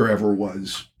fucker ever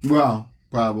was. Well,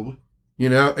 probably. He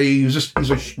was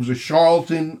a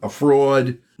charlatan, a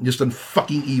fraud, just a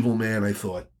fucking evil man, I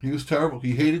thought. He was terrible.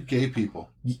 He hated gay people.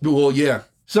 Well, yeah.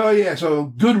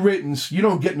 So good riddance. You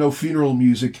don't get no funeral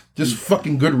music. Just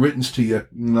fucking good riddance to you.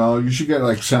 No, you should get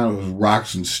like sound of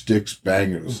rocks and sticks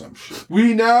banging or some shit.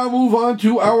 We now move on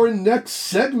to our next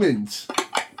segment.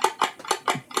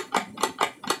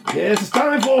 Yes, it's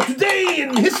time for Today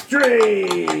in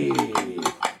History.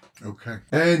 Okay.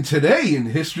 And today in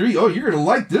history, you're going to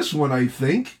like this one, I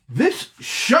think. This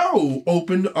show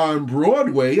opened on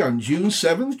Broadway on June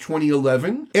 7th,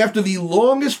 2011, after the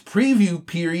longest preview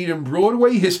period in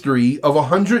Broadway history of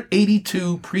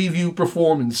 182 preview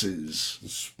performances.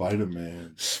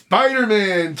 Spider-Man.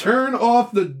 Spider-Man, Turn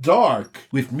Off the Dark,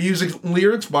 with music and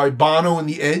lyrics by Bono and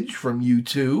The Edge from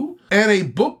U2, and a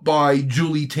book by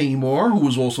Julie Taymor, who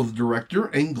was also the director,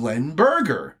 and Glenn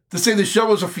Berger. To say the show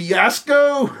was a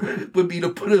fiasco would be to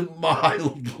put it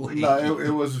mildly. No,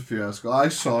 it was a fiasco. I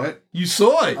saw it. You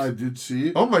saw it? I did see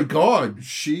it. Oh my God.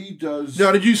 She does...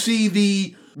 Now, did you see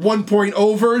the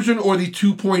 1.0 version or the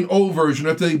 2.0 version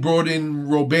after they brought in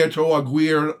Roberto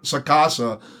Aguirre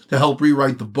Sacasa to help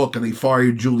rewrite the book and they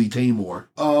fired Julie Taymor?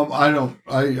 I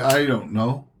don't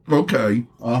know. Okay.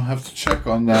 I'll have to check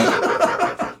on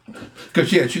that.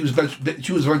 Because, yeah, she was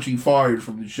eventually fired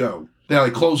from the show. Now,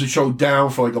 they closed the show down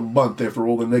for like a month after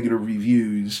all the negative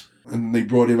reviews. And they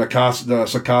brought in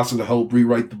Sacasa to help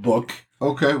rewrite the book.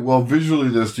 Okay, well, visually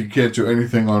you can't do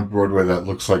anything on Broadway that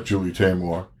looks like Julie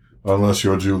Taymor. Unless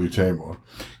you're Julie Taymor.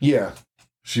 Yeah.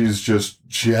 She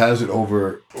has it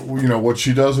over, what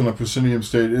she does on a proscenium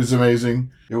stage is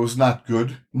amazing. It was not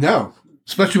good. No.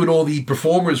 Especially with all the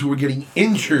performers who were getting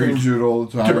injured all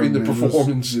the time during the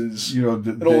performances. And all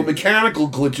the mechanical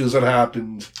glitches that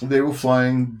happened. They were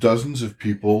flying dozens of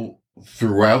people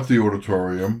throughout the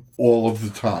auditorium all of the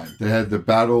time. They had the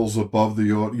battles above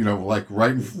the, like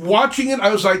right in front. Watching it,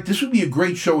 I was like, this would be a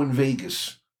great show in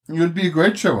Vegas. It would be a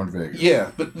great show in Vegas.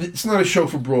 Yeah, but it's not a show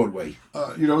for Broadway.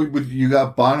 You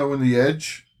got Bono and The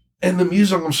Edge. And the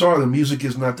music, I'm sorry, the music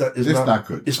is not that... It's not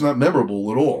good. It's not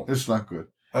memorable at all. It's not good.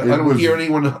 I don't hear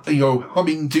anyone,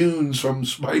 humming tunes from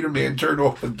Spider-Man Turn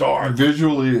Off the Dark.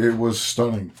 Visually, it was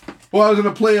stunning. Well, I was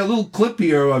going to play a little clip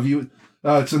here of you.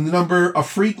 It's in the number A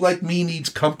Freak Like Me Needs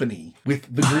Company with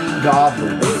the Green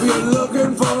Goblin. If you're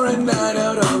looking for a night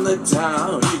out on the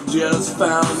town, you just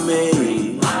found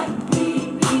me.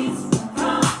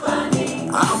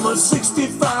 I'm a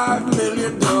 $65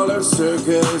 million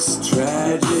circus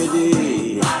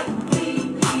tragedy.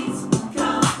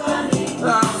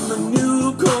 I'm the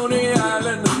new Coney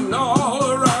Island and all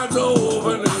the rides are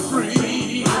open and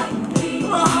free.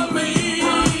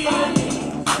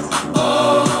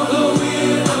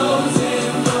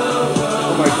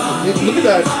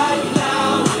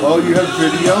 that? Oh, you have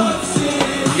video?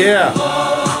 Yeah.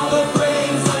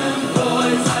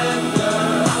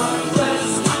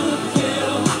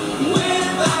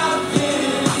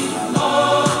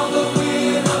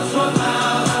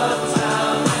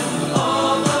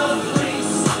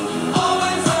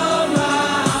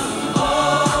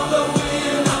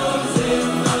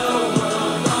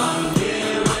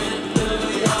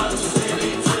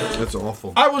 That's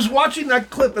awful. I was watching that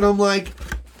clip and I'm like,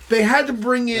 they had to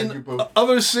bring in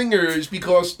other singers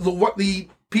because the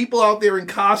people out there in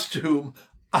costume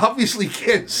obviously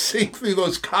can't sing through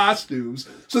those costumes.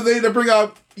 So they had to bring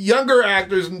out younger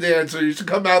actors and dancers to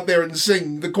come out there and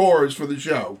sing the chorus for the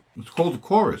show. It's called the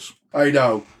chorus. I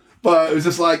know. But it was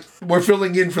just like, we're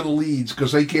filling in for the leads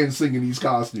because they can't sing in these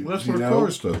costumes. Well, that's what a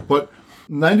chorus does. But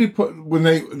when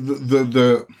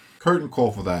the curtain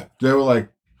call for that, there were like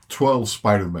 12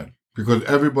 Spider-Men. Because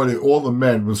everybody, all the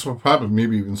men, probably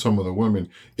maybe even some of the women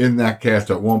in that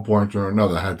cast at one point or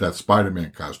another had that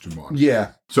Spider-Man costume on.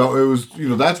 Yeah. So it was,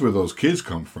 that's where those kids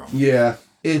come from. Yeah.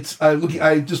 It's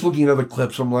just looking at other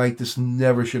clips, I'm like, this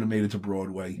never should have made it to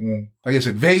Broadway. Mm. Like I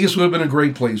said, Vegas would have been a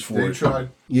great place for it. They tried.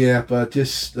 Yeah, but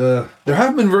just there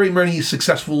haven't been very many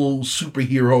successful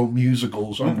superhero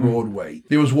musicals on Broadway.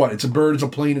 There was It's a Bird, It's a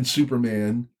Plane, and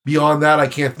Superman. Beyond that, I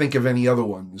can't think of any other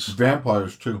ones.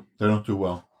 Vampires too. They don't do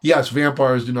well. Yes,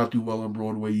 vampires do not do well on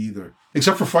Broadway either.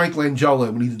 Except for Frank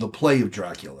Langella when he did the play of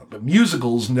Dracula. But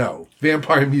musicals, no.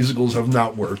 Vampire musicals have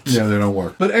not worked. Yeah, they don't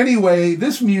work. But anyway,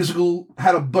 this musical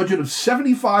had a budget of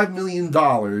 $75 million.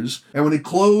 And when it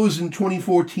closed in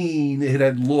 2014, it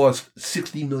had lost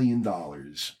 $60 million.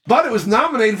 But it was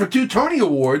nominated for 2 Tony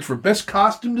Awards for Best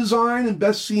Costume Design and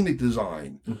Best Scenic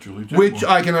Design. Which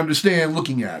I can understand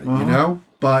looking at it, you know?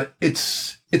 But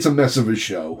it's a mess of a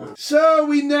show. So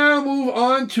we now move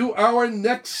on to our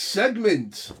next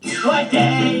segment. What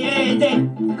day is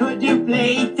it? Could you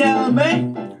please tell me?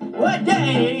 What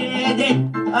day is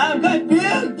it? I'm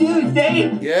confused, you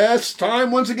say. Yes, time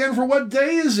once again for What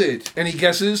Day Is It? Any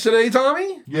guesses today,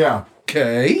 Tommy? Yeah.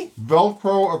 Okay.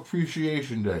 Velcro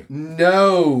Appreciation Day.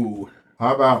 No.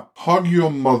 How about Hug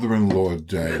Your Mother-in-Law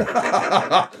Day?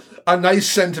 A nice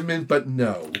sentiment, but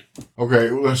no. Okay,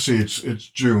 let's see. It's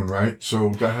June, right? So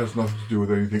that has nothing to do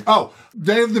with anything. Oh,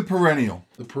 Day of the Perennial.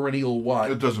 The perennial what?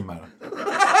 It doesn't matter.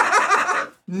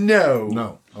 No.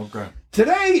 No. Okay.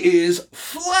 Today is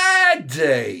Flag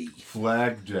Day.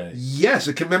 Flag Day. Yes,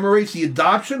 it commemorates the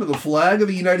adoption of the flag of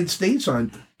the United States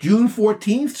on June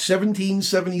 14th,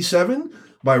 1777,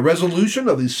 by resolution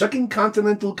of the Second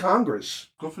Continental Congress.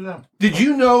 Good for them. Did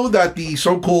you know that the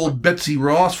so-called Betsy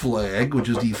Ross flag, which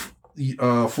is the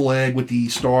flag with the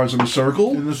stars in the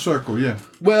circle? In the circle, yeah.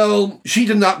 Well, she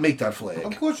did not make that flag.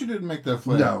 Of course you didn't make that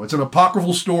flag. No, it's an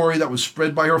apocryphal story that was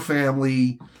spread by her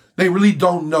family. They really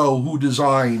don't know who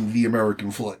designed the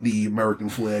American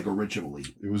flag originally.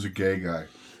 It was a gay guy.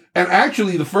 And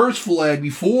actually, the first flag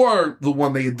before the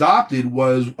one they adopted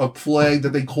was a flag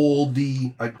that they called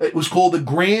it was called the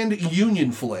Grand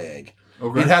Union flag.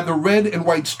 Okay. It had the red and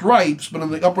white stripes, but in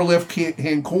the upper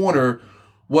left-hand corner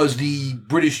was the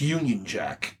British Union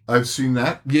Jack. I've seen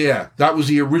that. Yeah, that was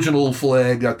the original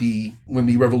flag when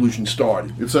the revolution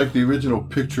started. It's like the original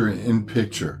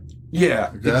picture-in-picture.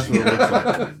 Yeah. That's what it looks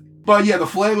like. But yeah, the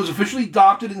flag was officially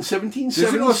adopted in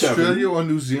 1777. Doesn't Australia or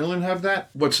New Zealand have that?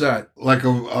 What's that? Like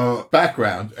a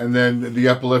background, and then the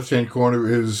upper left-hand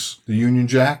corner is the Union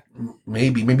Jack?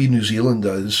 Maybe New Zealand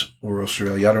does, or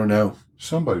Australia, I don't know.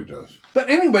 Somebody does. But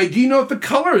anyway, do you know what the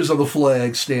colors of the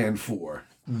flag stand for?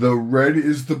 The red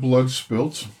is the blood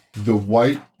spilt. The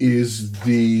white is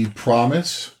the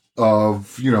promise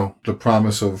of, the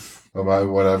promise of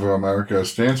whatever America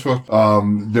stands for.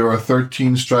 There are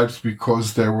 13 stripes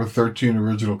because there were 13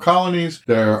 original colonies.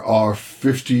 There are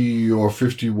 50 or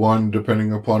 51,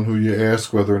 depending upon who you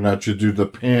ask, whether or not you do the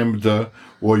PAMDA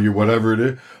or you whatever it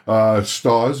is,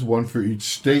 stars, one for each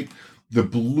state. The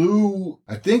blue,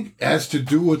 I think, has to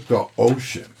do with the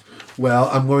ocean. Well,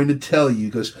 I'm going to tell you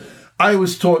because I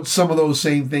was taught some of those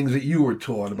same things that you were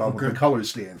taught about what the colors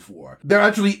stand for. There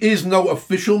actually is no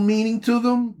official meaning to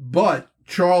them, but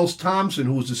Charles Thomson,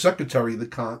 who was the secretary of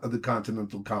the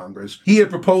Continental Congress, he had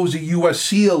proposed a U.S.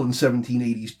 seal in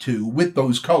 1782 with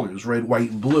those colors, red,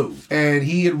 white, and blue. And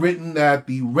he had written that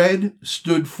the red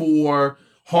stood for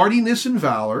hardiness and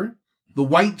valor, the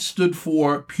white stood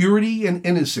for purity and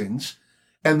innocence,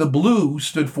 and the blue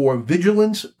stood for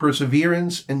vigilance,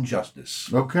 perseverance, and justice.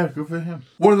 Okay, good for him.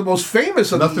 One of the most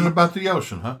famous of Nothing about the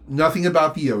ocean, huh? Nothing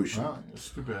about the ocean. Oh, that's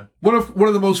too bad. One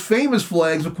of the most famous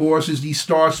flags, of course, is the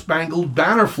Star-Spangled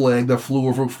Banner flag that flew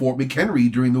over Fort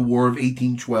McHenry during the War of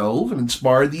 1812 and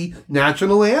inspired the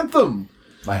national anthem.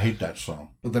 I hate that song.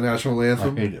 With the national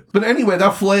anthem. I hate it. But anyway,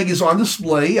 that flag is on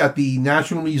display at the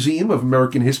National Museum of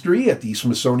American History at the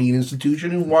Smithsonian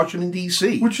Institution in Washington,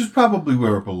 D.C. Which is probably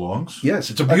where it belongs. Yes,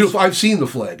 it's a beautiful... I've seen the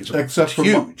flag. Except for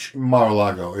huge.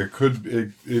 Mar-a-Lago. It could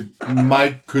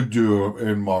do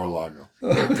in Mar-a-Lago.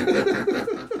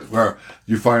 Where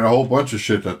you find a whole bunch of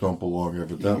shit that don't belong,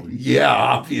 evidently. Yeah,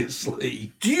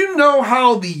 obviously. Do you know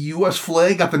how the U.S.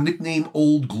 flag got the nickname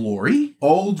Old Glory?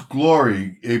 Old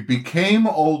Glory. It became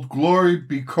Old Glory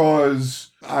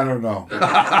because, I don't know.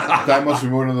 That must have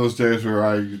been one of those days where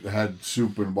I had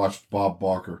soup and watched Bob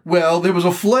Barker. Well, there was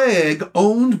a flag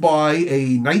owned by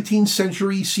a 19th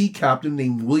century sea captain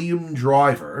named William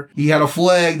Driver. He had a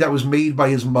flag that was made by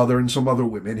his mother and some other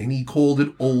women, and he called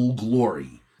it Old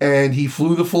Glory. And he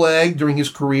flew the flag during his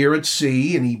career at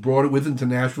sea, and he brought it with him to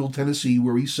Nashville, Tennessee,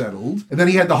 where he settled. And then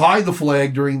he had to hide the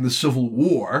flag during the Civil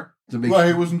War. Well,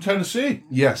 he was in Tennessee.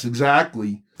 Yes,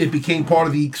 exactly. It became part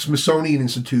of the Smithsonian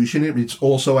Institution. It's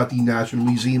also at the National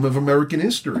Museum of American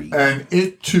History. And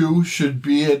it, too, should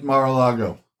be at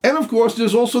Mar-a-Lago. And, of course,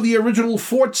 there's also the original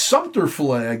Fort Sumter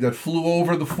flag that flew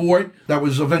over the fort that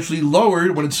was eventually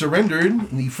lowered when it surrendered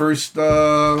in the first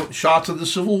shots of the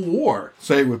Civil War.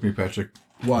 Say it with me, Patrick.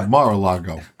 What?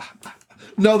 Mar-a-Lago.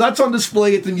 No, that's on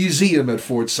display at the museum at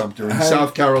Fort Sumter in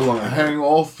South Carolina. Hang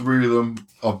all three of them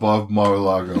above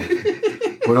Mar-a-Lago.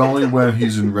 But only when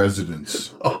he's in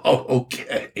residence. Oh,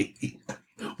 okay.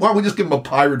 Why don't we just give him a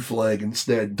pirate flag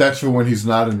instead? That's for when he's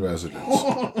not in residence.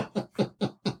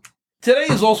 Today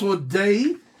is also a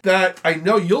day that I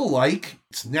know you'll like.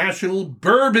 It's National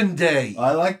Bourbon Day.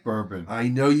 I like bourbon. I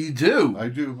know you do. I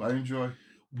do. I enjoy.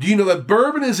 Do you know that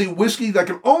bourbon is a whiskey that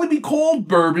can only be called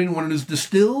bourbon when it is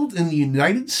distilled in the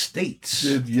United States?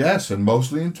 Yes, and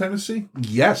mostly in Tennessee.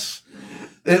 Yes.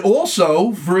 And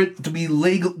also, for it to be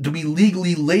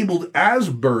legally labeled as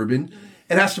bourbon,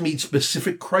 it has to meet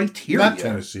specific criteria. Not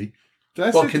Tennessee.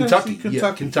 Well, Kentucky.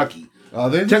 Yeah, Kentucky.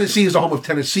 Tennessee is the home of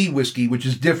Tennessee whiskey, which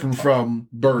is different from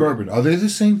bourbon. Are they the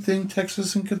same thing,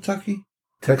 Texas and Kentucky?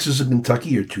 Texas and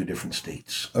Kentucky are two different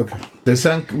states. Okay. They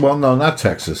sound, well, no, not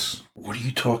Texas. What are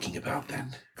you talking about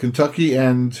then? Kentucky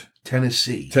and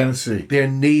Tennessee. They're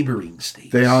neighboring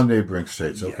states. They are neighboring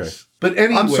states, yes. Okay. But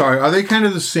anyway. I'm sorry, are they kind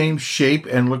of the same shape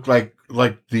and look like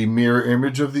the mirror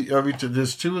image of each?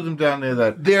 There's two of them down there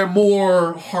that... They're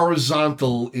more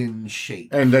horizontal in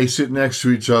shape. And they sit next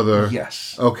to each other.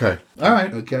 Yes. Okay. All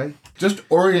right. Okay. Just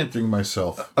orienting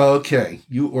myself. Okay.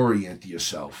 You orient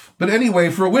yourself. But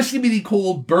anyway, for a whiskey to be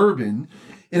called bourbon,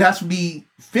 it has to be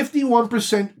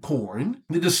 51% corn.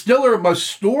 The distiller must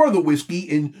store the whiskey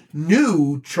in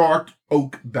new charred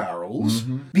oak barrels.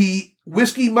 Mm-hmm. The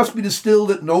whiskey must be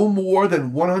distilled at no more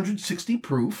than 160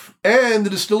 proof. And the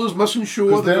distillers must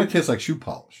ensure that it tastes like shoe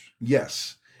polish.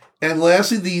 Yes. And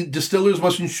lastly, the distillers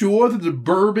must ensure that the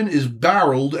bourbon is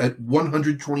barreled at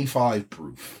 125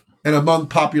 proof. And among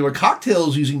popular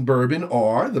cocktails using bourbon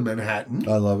are the Manhattan.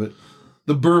 I love it.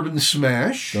 The Bourbon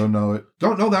Smash. Don't know it.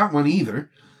 Don't know that one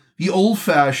either. The Old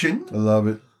Fashioned. I love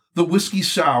it. The Whiskey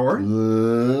Sour.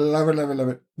 Love it, love it, love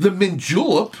it. The Mint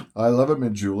Julep. I love a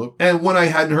Mint Julep. And one I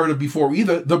hadn't heard of before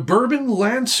either, the Bourbon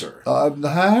Lancer. I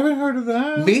haven't heard of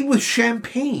that. Made with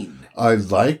champagne. I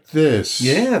like this.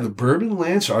 Yeah, the Bourbon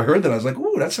Lancer. I heard that. I was like,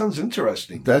 ooh, that sounds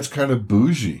interesting. That's kind of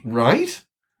bougie. Right?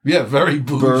 Yeah, very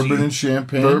bougie. Bourbon and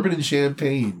champagne. Bourbon and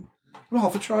champagne. Well, I'll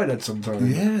have to try that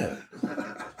sometime. Yeah.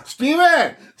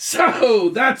 Steven! So,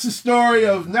 that's the story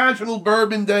of National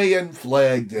Bourbon Day and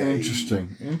Flag Day.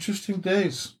 Interesting. Interesting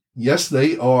days. Yes,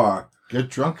 they are. Get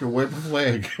drunk and wave a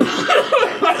flag.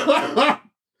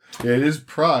 It is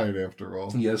pride, after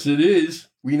all. Yes, it is.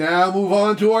 We now move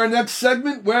on to our next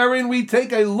segment, wherein we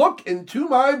take a look into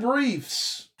my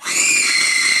briefs.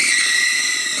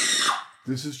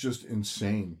 This is just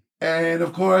insane. And,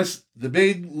 of course, the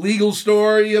big legal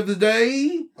story of the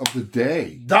day. Of the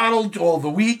day. Donald, or the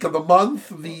week, of the month,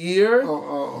 of the year.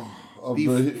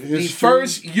 The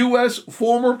first U.S.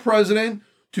 former president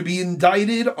to be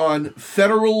indicted on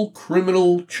federal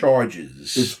criminal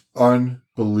charges. It's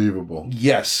unbelievable.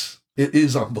 Yes, it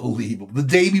is unbelievable. The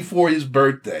day before his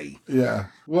birthday. Yeah.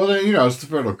 Well, then, it's the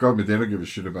federal government. They don't give a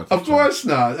shit about that. Of course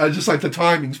not. Just like the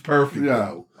timing's perfect.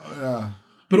 Yeah. Yeah.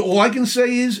 But all I can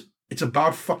say is, it's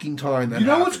about fucking time that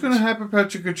happens. What's going to happen,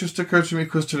 Patrick? It just occurred to me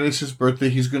because today's his birthday.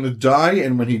 He's going to die,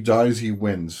 and when he dies, he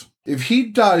wins. If he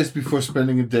dies before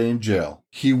spending a day in jail,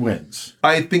 he wins.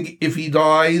 I think if he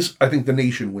dies, I think the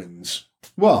nation wins.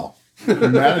 Well,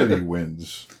 humanity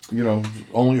wins.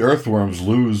 Only earthworms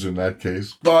lose in that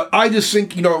case. But I just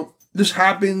think, this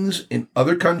happens in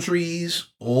other countries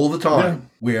all the time,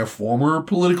 where former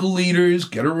political leaders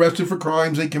get arrested for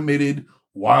crimes they committed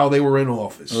while they were in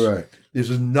office. All right. This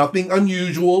is nothing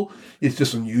unusual. It's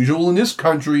just unusual in this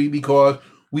country because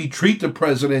we treat the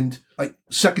president like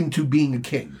second to being a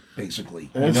king, basically.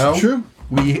 That's true.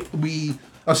 We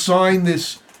assign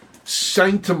this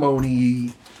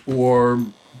sanctimony or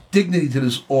dignity to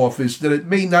this office that it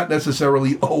may not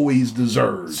necessarily always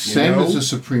deserve. Same as the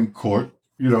Supreme Court,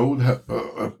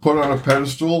 put on a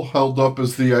pedestal, held up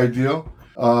as the ideal.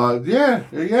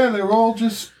 They're all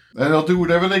just, and they'll do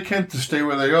whatever they can to stay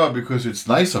where they are because it's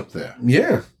nice up there.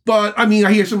 Yeah. But, I mean,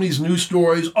 I hear some of these news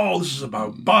stories, this is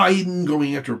about Biden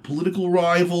going after a political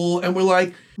rival, and we're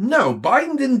like, no,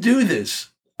 Biden didn't do this.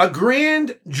 A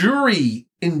grand jury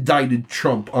indicted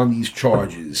Trump on these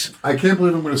charges. I can't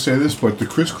believe I'm going to say this, but the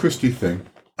Chris Christie thing,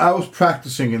 I was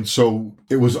practicing, and so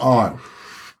it was on.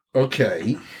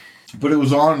 Okay. But it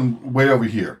was on way over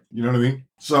here. You know what I mean?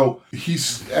 So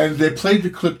and they played the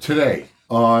clip today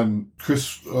on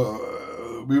Chris,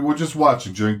 we were just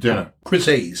watching during dinner. Chris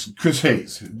Hayes.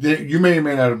 You may or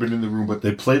may not have been in the room, but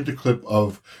they played the clip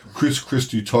of Chris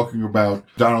Christie talking about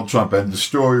Donald Trump, and the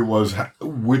story was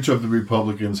which of the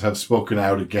Republicans have spoken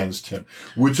out against him,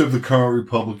 which of the current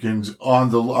Republicans on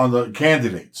the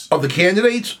candidates. Of the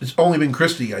candidates, it's only been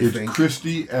Christie, I think. It's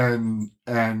Christie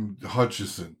and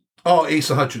Hutchinson. Oh,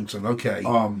 Asa Hutchinson. Okay.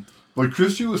 But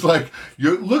Christie was like,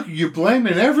 you're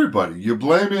blaming everybody. You're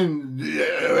blaming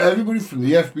everybody from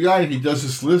the FBI. And he does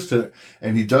this list,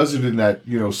 and he does it in that,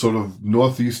 sort of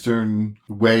northeastern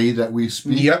way that we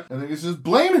speak. Yep. And then he says,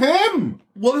 blame him.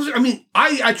 Well,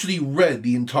 I actually read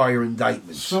the entire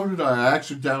indictment. So did I. I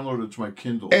actually downloaded it to my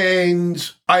Kindle. And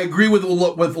I agree with a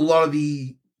lot of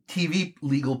the TV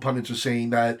legal pundits are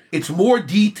saying that it's more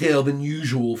detailed than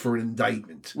usual for an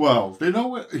indictment. Well, they know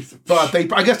what... But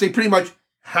I guess they pretty much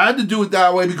had to do it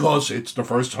that way because it's the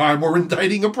first time we're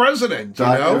indicting a president.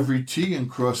 Dot every T and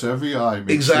cross every I.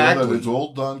 Make exactly. sure that it's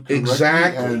all done correctly.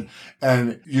 Exactly.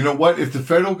 And you know what? If the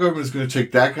federal government is going to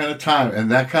take that kind of time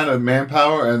and that kind of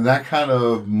manpower and that kind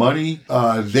of money,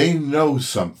 they know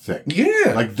something.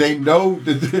 Yeah. Like they know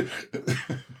that...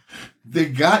 They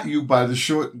got you by the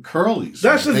short and curlies.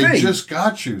 That's the thing. They just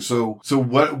got you. So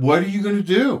what are you going to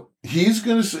do? He's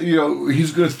going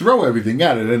to throw everything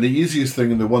at it. And the easiest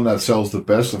thing and the one that sells the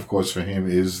best, of course, for him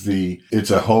is it's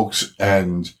a hoax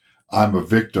and I'm a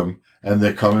victim and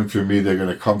they're coming for me. They're going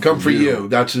to come for you.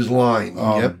 That's his line.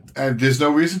 Yep. And there's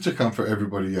no reason to come for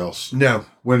everybody else. No.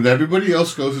 When everybody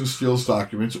else goes and steals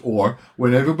documents, or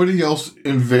when everybody else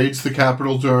invades the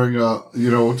Capitol during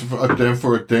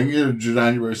for a thing in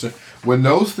January, when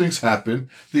those things happen,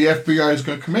 the FBI is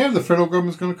going to come after, the federal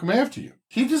government is going to come after you.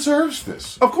 He deserves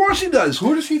this. Of course he does.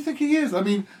 Who does he think he is? And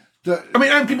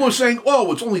people are saying,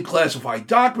 it's only classified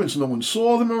documents, no one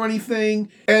saw them or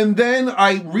anything. And then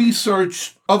I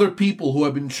researched other people who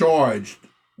have been charged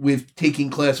with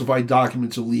taking classified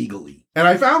documents illegally. And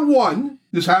I found one.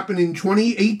 This happened in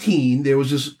 2018. There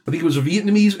was I think it was a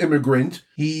Vietnamese immigrant.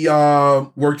 He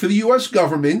worked for the U.S.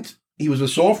 government. He was a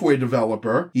software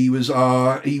developer. He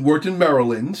worked in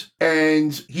Maryland,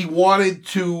 and he wanted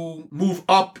to move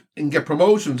up and get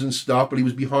promotions and stuff, but he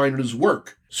was behind on his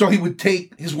work. So he would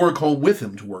take his work home with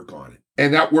him to work on it.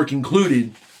 And that work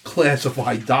included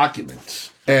classified documents.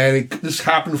 And this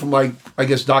happened from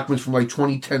documents from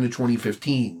 2010 to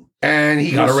 2015. And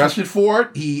he got arrested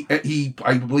for it.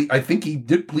 I think he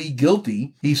did plead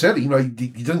guilty. He said, he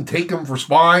didn't take him for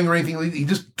spying or anything. He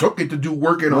just took it to do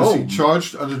work at home. Was he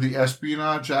charged under the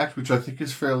Espionage Act, which I think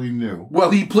is fairly new? Well,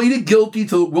 he pleaded guilty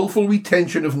to willful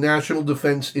retention of national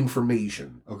defense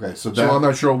information. Okay, so I'm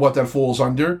not sure what that falls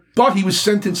under. But he was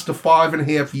sentenced to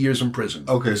 5.5 years in prison.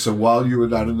 Okay, so while you were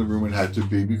not in the room, it had to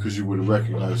be because you would have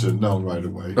recognized it, known right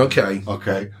away.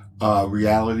 Okay.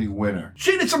 Reality winner.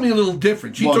 She did something a little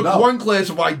different. She took one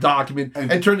classified document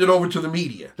and turned it over to the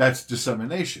media. That's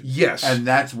dissemination. Yes. And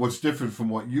that's what's different from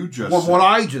what you just said. What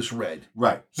I just read.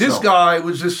 Right. This guy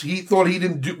he thought he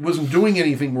wasn't doing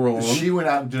anything wrong. She went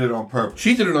out and did it on purpose.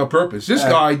 She did it on purpose. This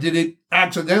guy did it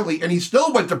accidentally, and he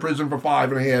still went to prison for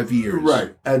 5.5 years.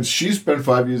 Right. And she spent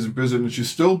 5 years in prison, and she's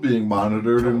still being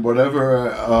monitored and whatever.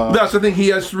 That's the thing. He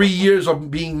has 3 years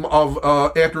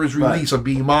after his release of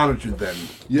being monitored then.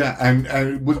 Yeah,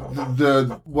 and with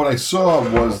what I saw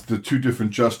was the two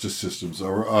different justice systems,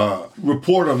 or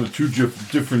report on the two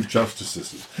different justice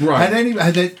systems. Right.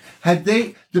 Had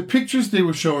they the pictures they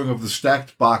were showing of the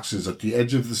stacked boxes at the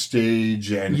edge of the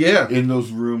stage and in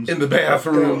those rooms in the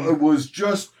bathroom, it was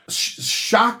just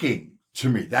shocking to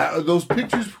me. Those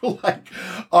pictures were like,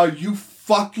 are you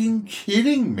fucking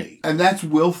kidding me? And that's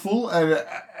willful,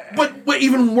 But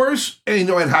even worse, and you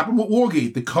know, it happened with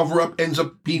Wargate. The cover-up ends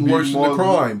up being worse than the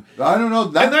crime. I don't know.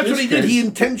 And that's what he did. He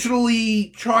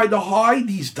intentionally tried to hide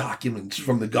these documents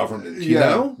from the government, you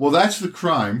know? Well, that's the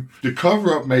crime. The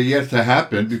cover-up may yet to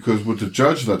happen because with the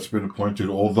judge that's been appointed,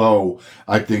 although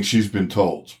I think she's been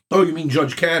told. Oh, you mean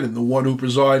Judge Cannon, the one who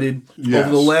presided over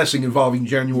the last thing involving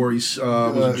January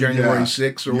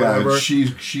 6th or whatever?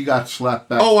 She got slapped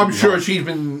back. Oh, I'm sure she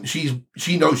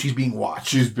knows she's being watched.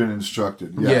 She's been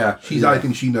instructed. I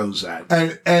think she knows that.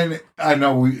 And I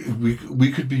know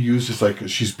we could be used as like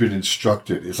she's been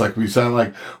instructed. It's like we sound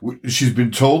like she's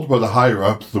been told by the higher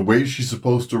ups the way she's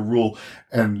supposed to rule,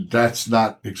 and that's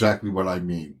not exactly what I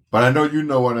mean. But I know you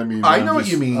know what I mean. I know what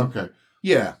you mean. Okay.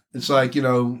 Yeah, it's like, you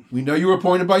know, we know you were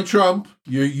appointed by Trump.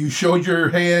 You showed your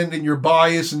hand and your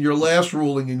bias and your last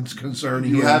ruling is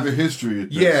concerning you have a history of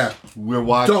this. Yeah. We're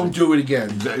watching. Don't do it again.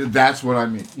 That's what I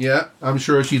mean. Yeah, I'm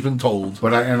sure she's been told.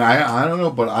 But I don't know,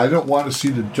 but I don't want to see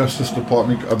the Justice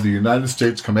Department of the United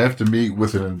States come after me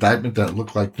with an indictment that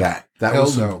looked like that. That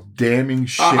was some damning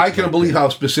shit. I can't believe how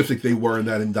specific they were in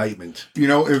that indictment. You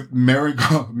know, if Merrick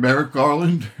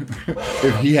Garland,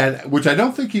 if he had, which I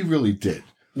don't think he really did.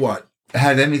 What?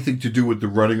 Had anything to do with the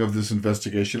running of this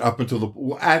investigation up until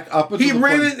he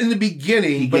ran it in the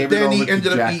beginning, but then he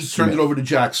ended up turned it over to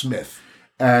Jack Smith,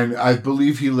 and I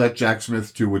believe he let Jack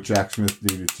Smith do what Jack Smith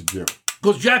needed to do.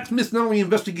 Because Jack Smith's not only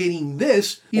investigating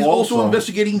this, he's also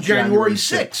investigating January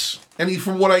 6th. And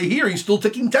from what I hear, he's still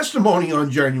taking testimony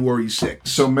on January 6th.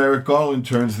 So Merrick Garland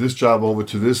turns this job over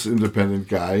to this independent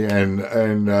guy,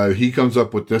 and he comes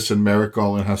up with this, and Merrick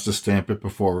Garland has to stamp it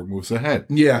before it moves ahead.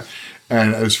 Yeah.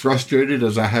 And as frustrated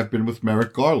as I have been with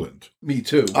Merrick Garland. Me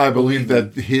too. I believe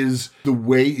that the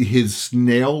way his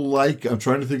snail-like, I'm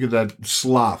trying to think of that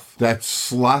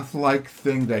sloth-like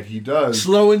thing that he does.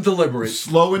 Slow and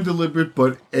deliberate,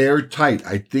 but airtight.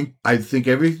 I think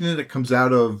everything that comes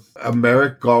out of a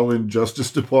Merrick Garland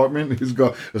Justice Department is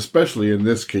especially in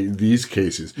these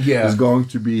cases, is going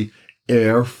to be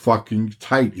air fucking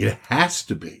tight. It has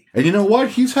to be. And you know what?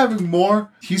 He's having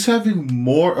more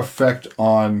effect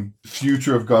on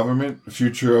future of government,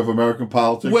 future of American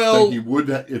politics than he would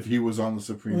if he was on the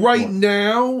Supreme Court. Right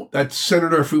now, that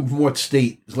senator from what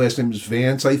state? His last name is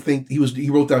Vance, I think. He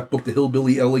wrote that book, The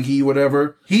Hillbilly Elegy,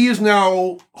 whatever. He is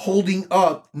now holding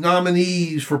up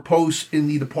nominees for posts in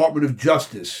the Department of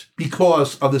Justice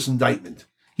because of this indictment.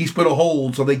 He's put a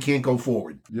hold so they can't go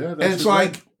forward. Yeah, and it's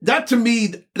like, that to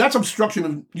me, that's obstruction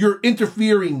of, you're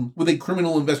interfering with a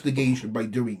criminal investigation by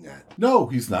doing that. No,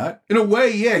 he's not. In a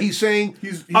way, yeah, he's saying,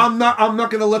 I'm not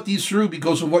going to let these through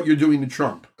because of what you're doing to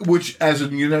Trump. Which, as a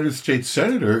United States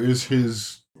Senator, is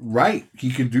his right.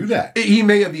 He can do that. He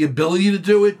may have the ability to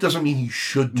do it. Doesn't mean he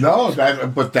should do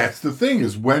it. But that's the thing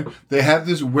is when they have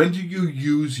this, when do you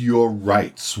use your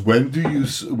rights?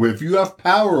 If you have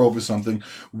power over something,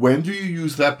 when do you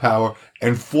use that power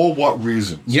and for what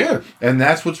reasons? Yeah. And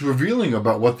that's what's revealing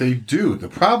about what they do. The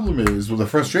problem is, where the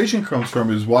frustration comes from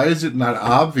is why is it not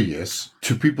obvious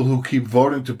to people who keep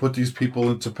voting to put these people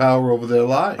into power over their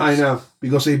lives? I know.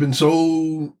 Because they've been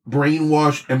so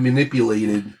brainwashed and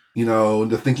manipulated, you know,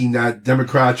 into thinking that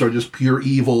Democrats are just pure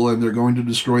evil and they're going to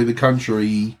destroy the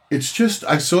country. It's just,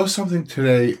 I saw something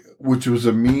today, which was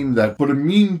a meme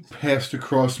passed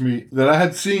across me that I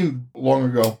had seen long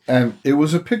ago. And it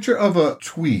was a picture of a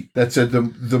tweet that said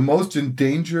the most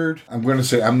endangered, I'm going to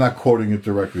say, I'm not quoting it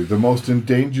directly, the most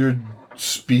endangered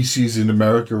species in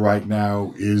America right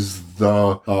now is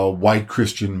the white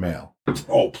Christian male.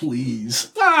 Oh,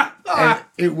 please. And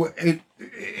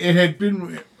it had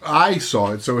been, I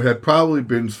saw it, so it had probably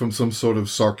been from some sort of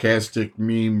sarcastic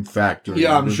meme factor.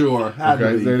 Yeah, I'm sure. It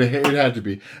had to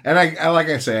be. And I like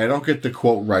I say, I don't get the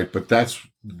quote right, but that's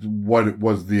what it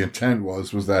was. The intent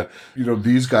was that, you know,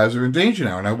 these guys are in danger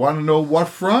now, and I want to know what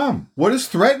from. What is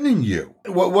threatening you?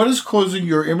 What is causing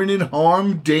your imminent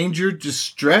harm, danger,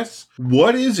 distress?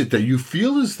 What is it that you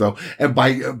feel as though, and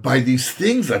by these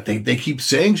things that they keep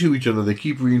saying to each other, they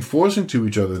keep reinforcing to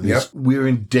each other, we're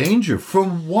in danger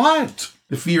from what?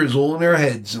 The fear is all in their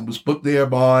heads and was put there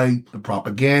by the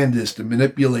propagandists, the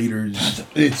manipulators.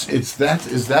 They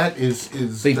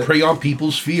prey on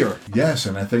people's fear. Yes,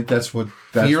 and I think that's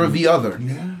fear of the other.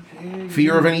 Yeah.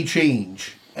 Fear of any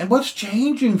change. And what's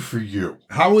changing for you?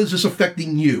 How is this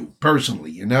affecting you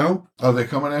personally, you know? Are they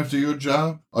coming after your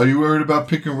job? Are you worried about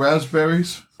picking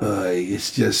raspberries?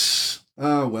 It's just...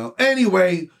 well.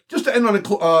 Anyway, Just to end on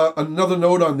another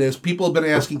note on this, people have been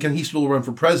asking, can he still run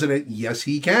for president? Yes,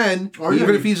 he can. Oh, even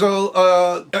yeah. if he's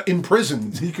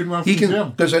imprisoned. He can run for jail.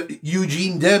 Because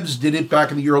Eugene Debs did it back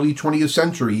in the early 20th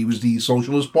century. He was the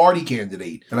Socialist Party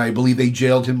candidate. And I believe they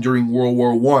jailed him during World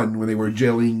War I when they were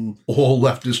jailing all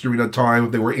leftists during that time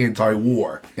if they were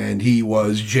anti-war. And he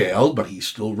was jailed, but he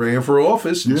still ran for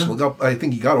office. And still got, I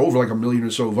think he got over like 1 million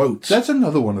or so votes. That's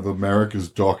another one of America's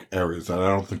dark areas that I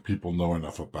don't think people know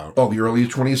enough about. Oh, the early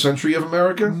 20th century of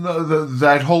America? No,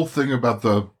 that whole thing about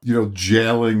the,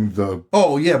 jailing the...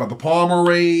 Oh, yeah, about the Palmer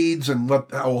raids and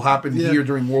what all happened here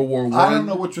during World War I. I don't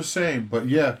know what you're saying, but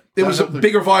yeah. It was a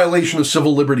bigger violation of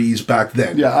civil liberties back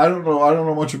then. Yeah, I don't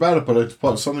know much about it, but it's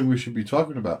something we should be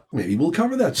talking about. Maybe we'll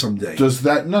cover that someday. Does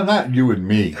that... No, not you and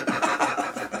me.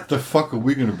 What the fuck are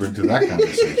we going to bring to that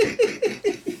conversation?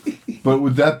 But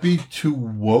would that be too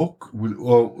woke?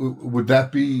 Would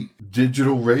that be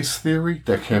digital race theory?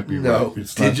 That can't be right.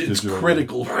 It's not digital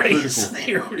critical race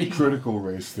theory. Critical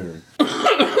race theory.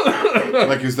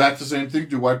 Like, is that the same thing?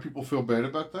 Do white people feel bad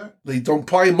about that? They don't.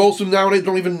 Probably most of them nowadays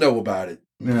don't even know about it.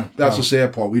 Yeah. That's the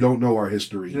sad part. We don't know our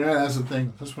history. Yeah, that's the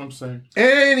thing. That's what I'm saying.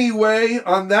 Anyway,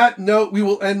 on that note, we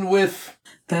will end with...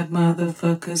 That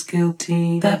motherfucker's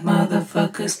guilty. That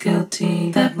motherfucker's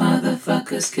guilty. That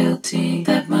motherfucker's guilty.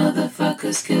 That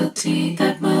motherfucker's guilty.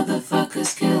 That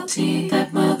motherfucker's guilty.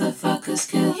 That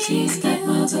motherfucker's guilty. That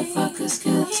motherfucker's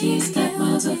guilty. That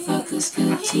motherfucker's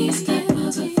guilty. That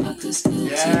motherfucker's guilty.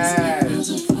 That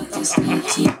motherfucker's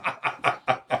guilty.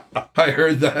 I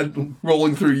heard that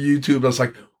rolling through YouTube. I was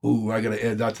like, ooh, I got to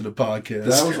add that to the podcast.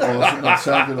 That was awesome. That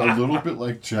sounded a little bit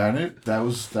like Janet. That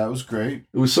was great.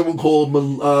 It was someone called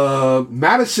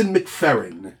Madison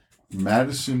McFerrin.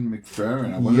 Madison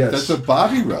McFerrin. I wonder if that's a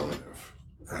Bobby relative.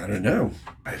 I don't know.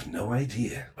 I have no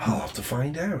idea. I'll have to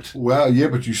find out. Well, yeah,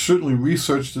 but you certainly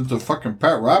researched into fucking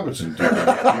Pat Robertson.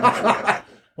 Want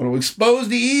to expose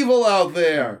the evil out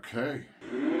there. Okay.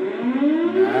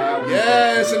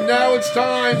 Yes, and now it's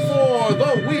time for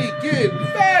the Week in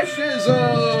Fascism.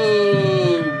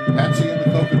 Patsy and the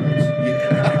Coconuts.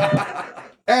 Yeah.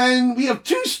 And we have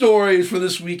two stories for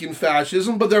this Week in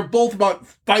Fascism, but they're both about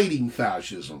fighting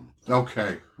fascism.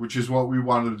 Okay, which is what we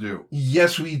want to do.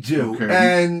 Yes, we do. Okay.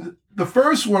 And the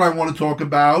first one I want to talk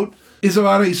about is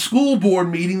about a school board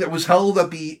meeting that was held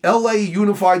at the LA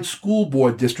Unified School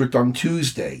Board District on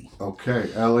Tuesday.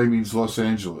 Okay, LA means Los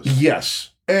Angeles. Yes.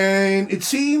 And it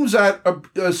seems that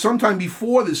sometime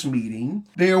before this meeting,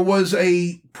 there was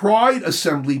a Pride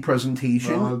Assembly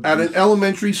presentation at an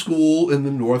elementary school in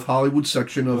the North Hollywood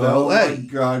section of LA. Oh my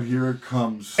God, here it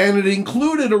comes. And it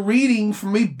included a reading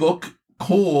from a book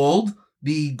called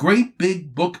The Great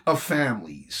Big Book of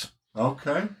Families.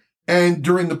 Okay. And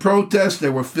during the protest,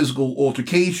 there were physical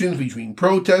altercations between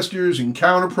protesters and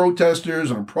counter-protesters,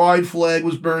 and a pride flag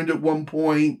was burned at one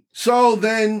point. So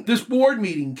then this board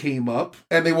meeting came up,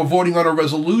 and they were voting on a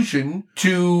resolution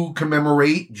to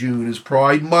commemorate June as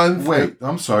Pride Month. Wait,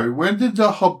 I'm sorry. When did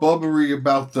the hubbubbery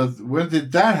about when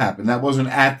did that happen? That wasn't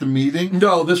at the meeting?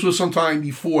 No, this was sometime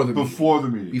before the meeting. Before the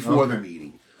meeting. Before the meeting.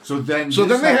 So then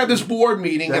they had this board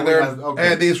meeting and okay.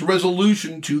 had this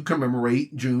resolution to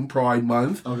commemorate June Pride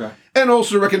Month. Okay. And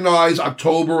also recognize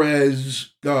October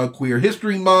as Queer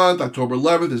History Month, October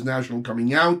 11th as National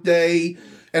Coming Out Day,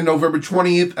 and November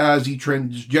 20th as the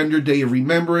Transgender Day of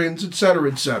Remembrance,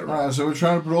 etc., etc. So we're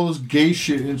trying to put all this gay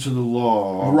shit into the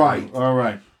law. Right. All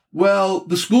right. Well,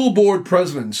 the school board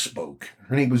president spoke.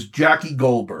 Her name was Jackie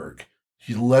Goldberg.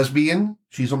 She's a lesbian.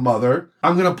 She's a mother.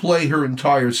 I'm going to play her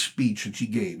entire speech that she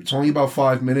gave. It's only about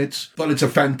 5 minutes, but it's a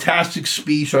fantastic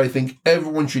speech I think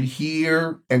everyone should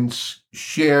hear and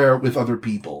share with other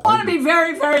people. I want to be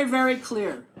very, very, very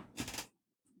clear.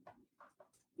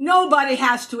 Nobody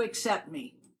has to accept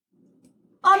me.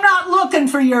 I'm not looking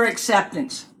for your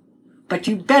acceptance. But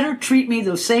you better treat me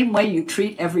the same way you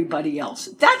treat everybody else.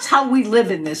 That's how we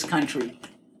live in this country.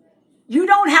 You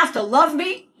don't have to love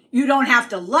me. You don't have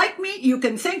to like me. You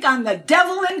can think I'm the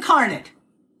devil incarnate.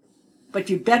 But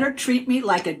you better treat me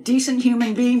like a decent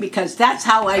human being because that's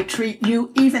how I treat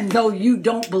you, even though you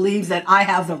don't believe that I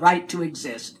have the right to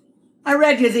exist. I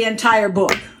read you the entire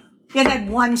book. It had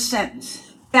one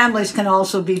sentence. Families can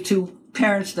also be two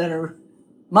parents that are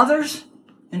mothers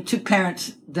and two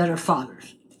parents that are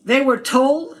fathers. They were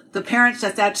told, the parents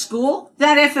at that school,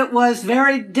 that if it was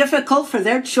very difficult for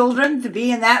their children to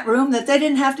be in that room, that they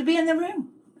didn't have to be in the room.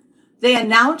 They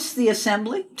announced the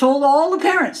assembly, told all the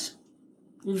parents,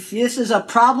 if this is a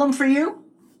problem for you,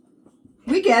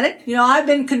 we get it. You know, I've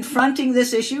been confronting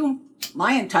this issue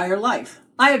my entire life.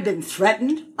 I have been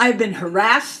threatened. I've been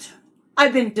harassed.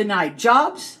 I've been denied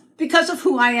jobs because of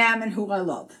who I am and who I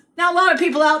love. Now, a lot of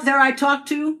people out there I talk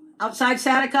to outside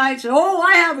Satikai say, oh,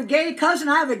 I have a gay cousin,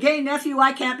 I have a gay nephew,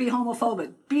 I can't be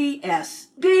homophobic. BS.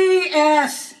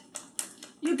 BS.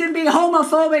 You can be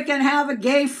homophobic and have a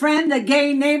gay friend, a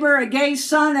gay neighbor, a gay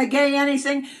son, a gay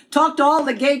anything. Talk to all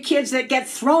the gay kids that get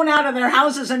thrown out of their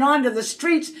houses and onto the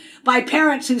streets by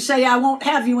parents who say, I won't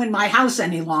have you in my house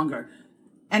any longer.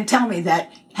 And tell me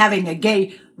that having a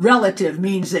gay relative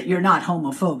means that you're not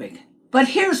homophobic. But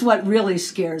here's what really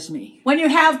scares me. When you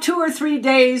have 2 or 3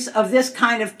 days of this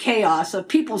kind of chaos, of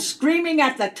people screaming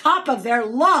at the top of their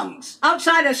lungs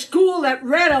outside a school that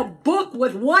read a book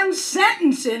with one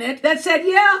sentence in it that said,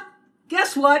 yeah,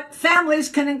 guess what? Families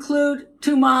can include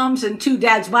 2 moms and 2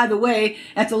 dads. By the way,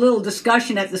 at the little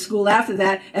discussion at the school after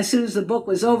that, as soon as the book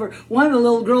was over, one of the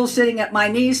little girls sitting at my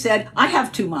knee said, I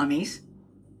have 2 mommies.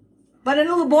 But a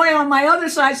little boy on my other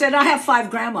side said, I have 5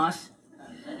 grandmas.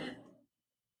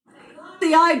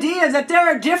 The idea that there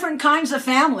are different kinds of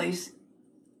families.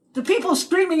 The people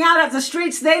screaming out at the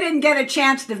streets, they didn't get a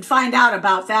chance to find out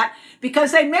about that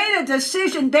because they made a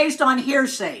decision based on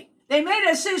hearsay. They made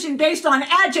a decision based on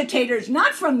agitators,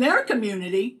 not from their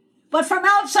community, but from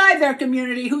outside their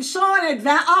community who saw an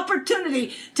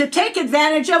opportunity to take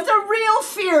advantage of the real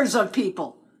fears of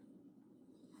people.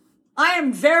 I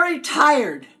am very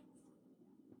tired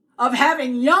of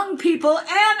having young people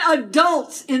and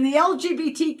adults in the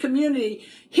LGBT community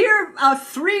hear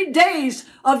 3 days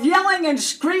of yelling and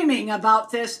screaming about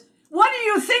this. What do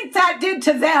you think that did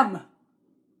to them?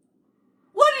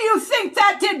 What do you think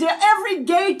that did to every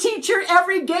gay teacher,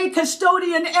 every gay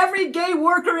custodian, every gay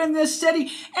worker in this city,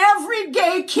 every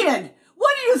gay kid?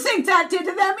 What do you think that did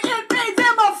to them? It made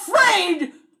them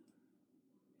afraid.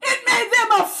 It made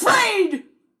them afraid.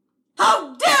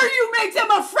 How dare you make them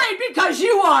afraid because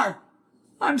you are?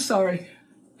 I'm sorry.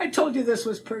 I told you this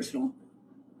was personal.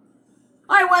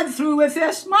 I went through with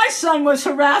this. My son was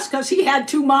harassed because he had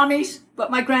 2 mommies, but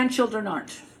my grandchildren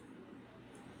aren't.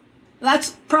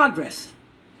 That's progress.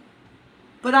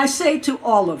 But I say to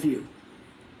all of you,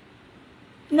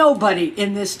 nobody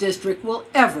in this district will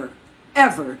ever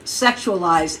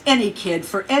sexualize any kid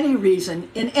for any reason,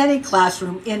 in any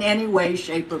classroom, in any way,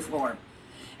 shape, or form.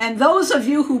 And those of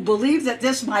you who believe that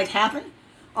this might happen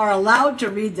are allowed to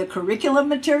read the curriculum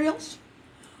materials,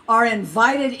 are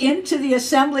invited into the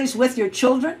assemblies with your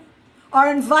children,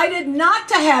 are invited not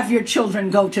to have your children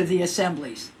go to the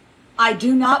assemblies. I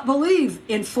do not believe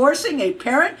in forcing a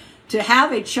parent to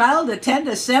have a child attend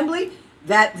assembly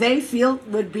that they feel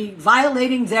would be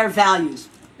violating their values.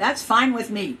 That's fine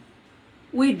with me.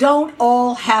 We don't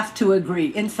all have to agree.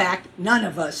 In fact, none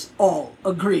of us all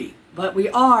agree. But we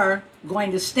are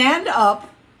going to stand up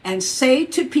and say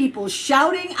to people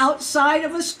shouting outside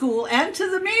of a school and to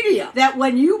the media that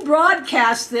when you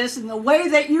broadcast this in the way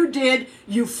that you did,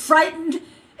 you frightened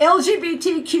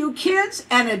LGBTQ kids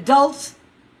and adults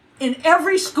in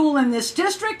every school in this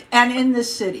district and in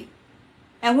this city.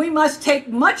 And we must take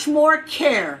much more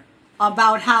care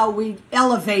about how we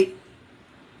elevate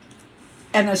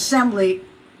an assembly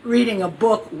reading a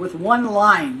book with one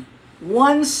line,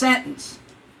 one sentence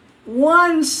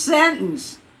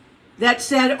that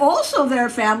said also there are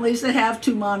families that have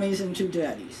 2 mommies and 2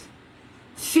 daddies.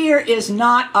 Fear is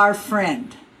not our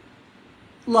friend.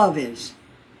 Love is.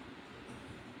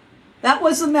 That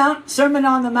was the Sermon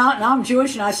on the Mount, and I'm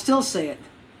Jewish and I still say it.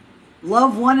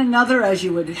 Love one another as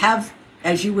you would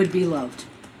be loved.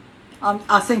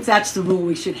 I think that's the rule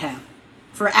we should have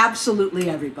for absolutely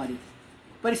everybody.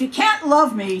 But if you can't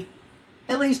love me,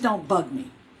 at least don't bug me.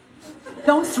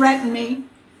 Don't threaten me.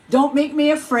 Don't make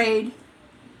me afraid.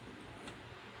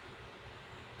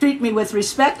 Treat me with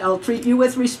respect. I'll treat you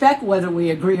with respect whether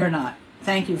we agree or not.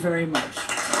 Thank you very much.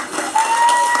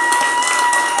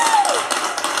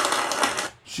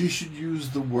 She should use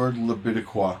the word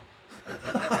libidiqua.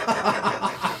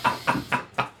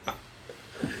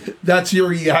 That's your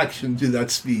reaction to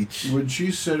that speech. When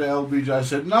she said LBJ, I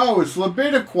said, no, it's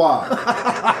libidiqua.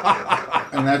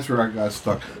 And that's where I got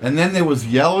stuck. And then there was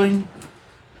yelling.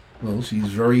 Well, she's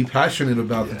very passionate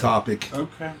about the topic.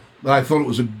 Okay. But I thought it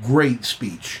was a great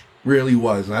speech. Really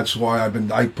was. And that's why I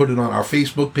put it on our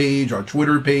Facebook page, our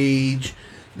Twitter page.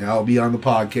 Now it'll be on the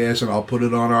podcast, and I'll put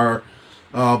it on our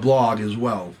blog as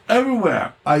well.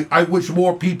 Everywhere. I wish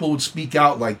more people would speak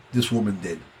out like this woman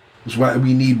did. That's why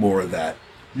we need more of that.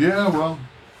 Yeah, well,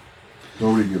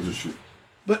 nobody gives a shit.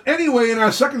 But anyway, in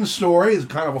our second story, is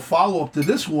kind of a follow-up to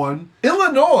this one,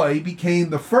 Illinois became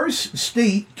the first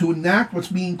state to enact what's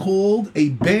being called a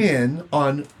ban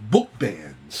on book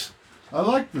bans. I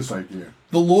like this idea.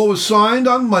 The law was signed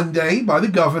on Monday by the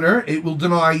governor. It will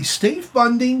deny state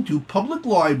funding to public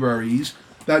libraries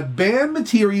that ban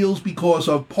materials because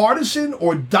of partisan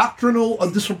or doctrinal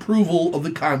disapproval of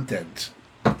the content.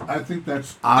 I think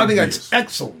that's obvious. I think that's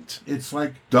excellent. It's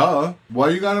like, duh. Why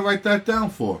you got to write that down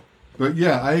for? But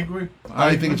yeah, I agree.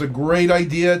 I think it's a great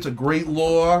idea. It's a great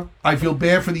law. I feel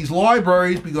bad for these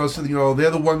libraries because, you know,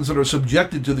 they're the ones that are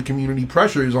subjected to the community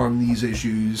pressures on these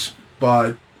issues.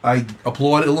 But I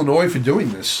applaud Illinois for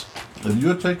doing this. If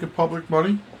you're taking public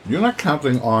money, you're not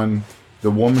counting on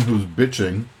the woman who's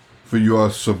bitching for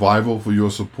your survival, for your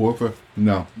support.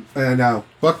 No. Now,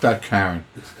 Fuck that Karen.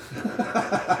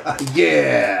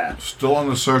 yeah. Still on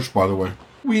the search, by the way.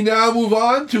 We now move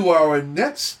on to our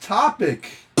next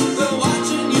topic.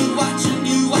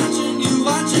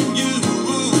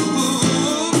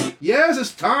 Yes,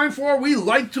 it's time for We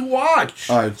Like to Watch.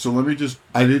 All right, so let me just...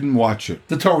 I didn't watch it.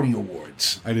 The Tony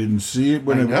Awards. I didn't see it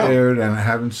when it aired, and I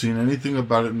haven't seen anything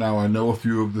about it now. I know a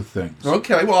few of the things.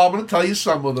 Okay, well, I'm going to tell you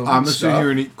some of them. I'm going to sit here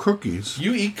and eat cookies.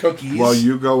 You eat cookies. Well,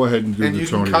 you go ahead and do and the you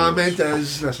Tony can comment Awards.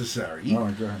 as necessary. All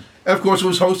right, go ahead. And of course, it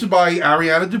was hosted by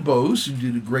Ariana DeBose, who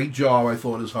did a great job, I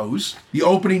thought, as host. The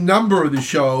opening number of the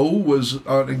show was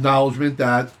an acknowledgement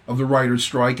of the writers'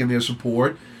 strike and their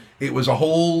support. It was a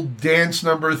whole dance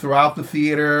number throughout the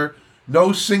theater.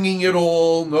 No singing at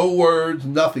all, no words,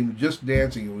 nothing, just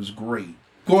dancing. It was great.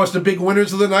 Of course, the big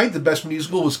winners of the night, the best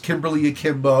musical was Kimberly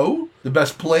Akimbo. The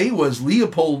best play was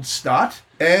Leopold Stott.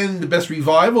 And the best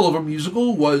revival of a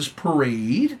musical was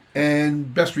Parade.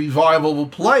 And best revival of a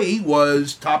play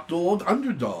was Top Dog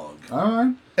Underdog. All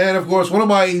right. And of course, one of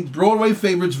my Broadway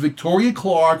favorites, Victoria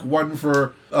Clark, won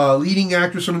for leading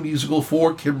actress in a musical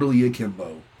for Kimberly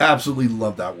Akimbo. Absolutely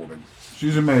love that woman.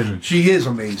 She's amazing. She is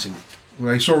amazing.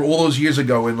 I saw her all those years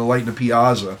ago in The Light in the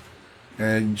Piazza,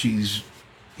 and she's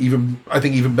I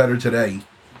think even better today.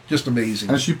 Just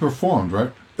amazing. And she performed,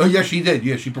 right? Oh, yes, she did.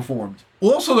 Yes, she performed.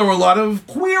 Also, there were a lot of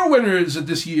queer winners at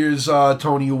this year's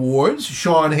Tony Awards.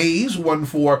 Sean Hayes won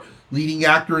for leading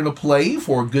actor in a play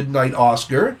for Goodnight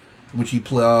Oscar, in which he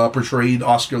portrayed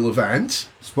Oscar Levant.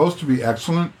 It's supposed to be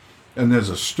excellent, and there's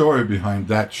a story behind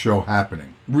that show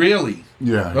happening. Really?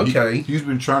 Yeah. Okay. He's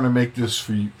been trying to make this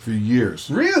for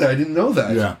years. Really? I didn't know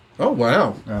that. Yeah. Oh,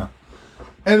 wow. Yeah.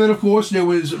 And then, of course, there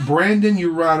was Brandon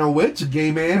Uranowitz, a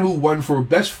gay man who won for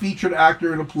Best Featured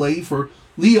Actor in a Play for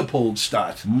Leopold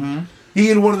Stott. Mm-hmm. He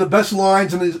had one of the best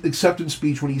lines in his acceptance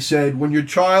speech when he said, "When your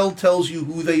child tells you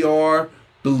who they are,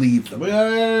 believe them."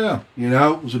 Yeah. You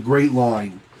know, it was a great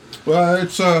line. Well,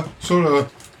 it's sort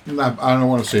of, I don't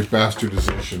want to say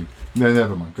bastardization. No,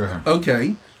 never mind. Go ahead.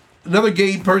 Okay. Another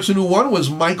gay person who won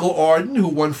was Michael Arden, who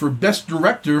won for Best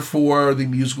Director for the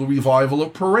musical revival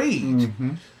of Parade.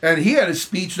 Mm-hmm. And he had a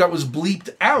speech that was bleeped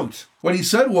out. What he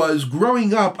said was,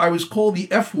 "Growing up, I was called the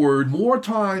F word more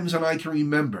times than I can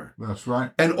remember. That's right.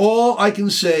 And all I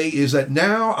can say is that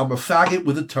now I'm a faggot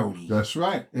with a Tony." That's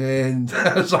right. And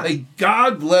I was like,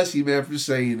 God bless you, man, for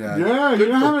saying that. Yeah,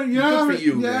 good for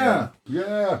you, man.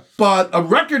 Yeah. But a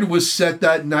record was set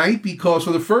that night because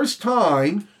for the first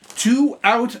time, 2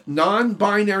 out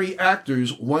non-binary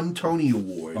actors won Tony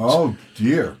Awards. Oh,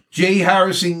 dear. J.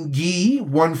 Harrison Gee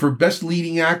won for Best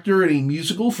Leading Actor in a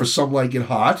Musical for Some Like It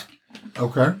Hot.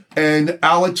 Okay. And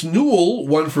Alex Newell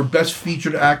won for Best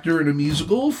Featured Actor in a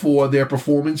Musical for their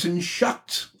performance in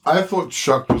Shucked. I thought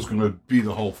Shucked was going to be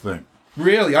the whole thing.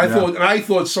 Really? I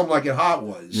thought Some Like It Hot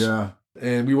was. Yeah.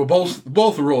 And we were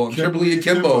both wrong. Kimberly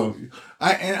Akimbo.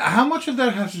 And how much of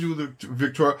that has to do with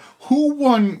Victoria? Who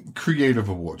won Creative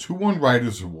Awards? Who won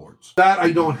Writers Awards? That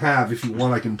I don't have. If you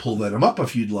want, I can pull them up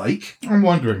if you'd like. I'm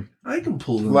wondering. I can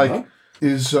pull them up.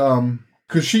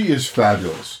 Because she is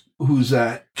fabulous. Who's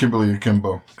that? Kimberly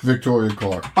Akimbo. Victoria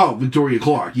Clark. Oh, Victoria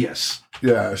Clark, yes.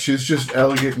 Yeah, she's just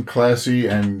elegant and classy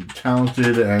and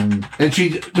talented and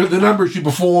the numbers she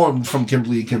performed from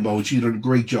Kimberly Akimbo, she did a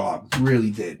great job. Really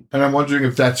did. And I'm wondering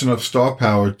if that's enough star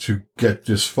power to get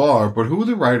this far. But who are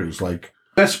the writers? Like,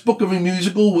 Best Book of a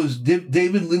Musical was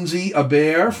David Lindsay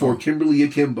Abaire for Kimberly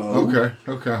Akimbo.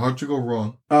 Okay. How'd you go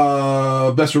wrong?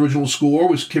 Best Original Score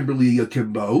was Kimberly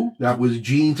Akimbo. That was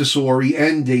Gene Tesori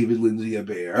and David Lindsay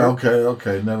Abaire.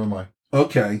 Okay. Never mind.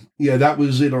 Okay. Yeah, that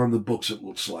was it on the books, it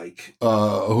looks like.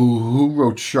 Who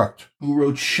wrote Shucked? Who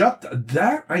wrote Shucked?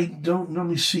 That I don't know. Let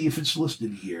me see if it's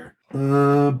listed here.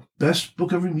 Best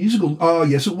Book of a Musical.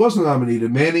 Yes, it was nominated. A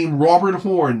man named Robert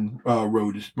Horn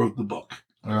wrote the book.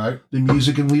 All right. The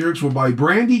music and lyrics were by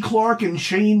Brandy Clark and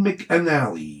Shane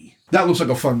McAnally. That looks like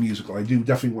a fun musical. I do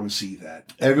definitely want to see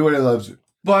that. Everybody loves it.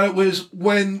 But it was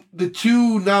when the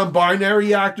two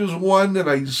non-binary actors won, and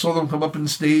I saw them come up on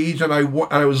stage, and I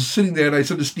was sitting there, and I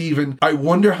said to Steven, I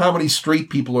wonder how many straight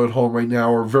people at home right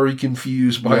now are very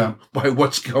confused by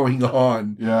what's going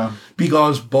on. Yeah.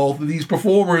 Because both of these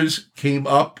performers came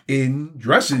up in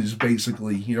dresses,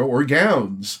 basically, or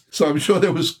gowns. So I'm sure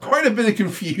there was quite a bit of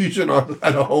confusion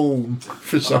at home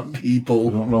for some people.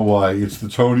 I don't know why. It's the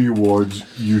Tony Awards.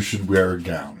 You should wear a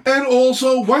gown. And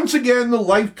also, once again, the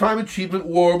Lifetime Achievement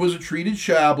Award was treated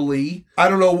shabbily. I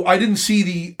don't know. I didn't see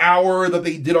the hour that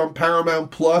they did on Paramount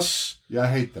Plus. Yeah, I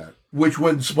hate that. Which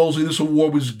when supposedly this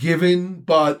award was given,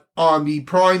 but on the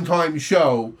primetime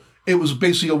show, it was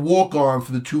basically a walk-on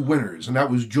for the two winners. And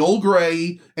that was Joel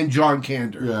Grey and John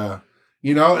Kander. Yeah.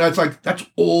 That's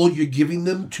all you're giving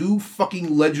them? Two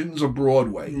fucking legends of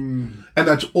Broadway. And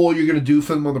that's all you're going to do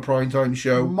for them on the primetime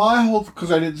show?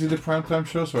 Because I didn't see the primetime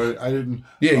show, so I didn't...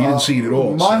 Yeah, you didn't see it at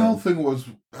all. My whole thing was,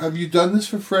 have you done this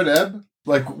for Fred Ebb?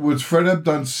 Like, was Fred Ebb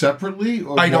done separately?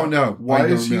 Or I don't know. Why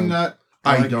is he not...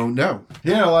 I don't know.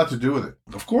 He had a lot to do with it.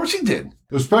 Of course he did.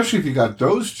 Especially if you got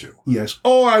those two. Yes.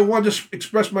 Oh, I want to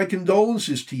express my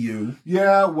condolences to you.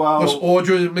 Yeah, well... Because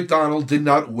Audra McDonald did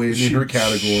not win in her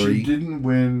category. She didn't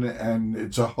win, and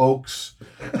it's a hoax,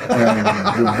 and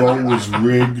the vote was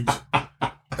rigged,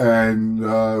 and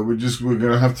we're going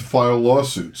to have to file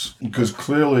lawsuits, because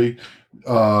clearly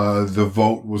the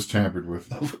vote was tampered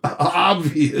with.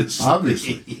 Obviously.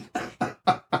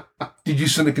 Did you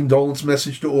send a condolence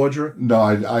message to Audra? No,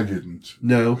 I didn't.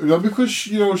 No? No, because,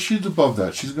 she's above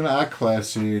that. She's going to act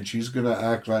classy, and she's going to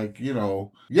act like,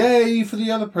 yay for the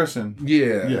other person.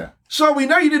 Yeah. Yeah. So we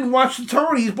know you didn't watch the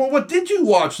Tonys, but what did you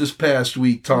watch this past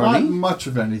week, Tommy? Not much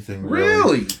of anything,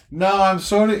 really. No, I'm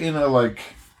sort of in a,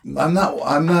 I'm not,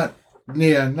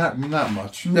 not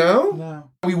much. No? No.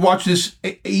 We watched this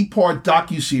 8-part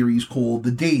docuseries called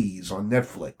The Days on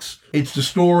Netflix. It's the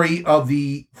story of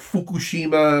the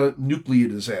Fukushima nuclear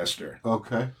disaster.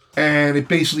 Okay. And it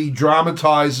basically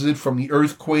dramatizes it from the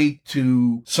earthquake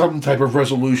to some type of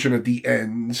resolution at the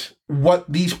end. What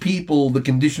these people, the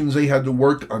conditions they had to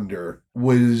work under,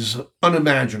 was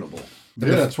unimaginable.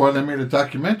 Yeah, that's why they made a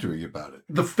documentary about it.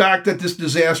 The fact that this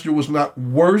disaster was not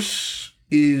worse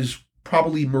is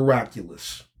probably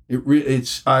miraculous.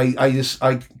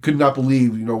 I could not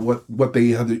believe,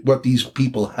 what these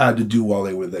people had to do while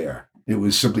they were there. It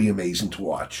was simply amazing to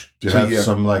watch. Do you have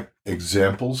some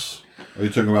examples? Are you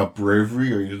talking about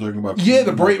bravery? Or are you talking about... Yeah,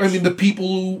 the people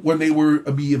who, when they were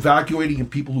evacuating,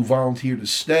 and people who volunteered to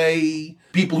stay,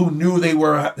 people who knew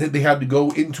they had to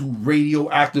go into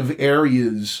radioactive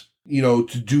areas,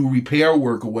 to do repair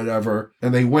work or whatever,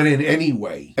 and they went in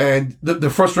anyway. And the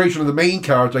frustration of the main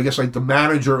character, I guess, the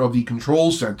manager of the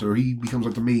control center, he becomes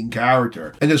the main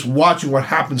character. And just watching what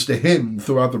happens to him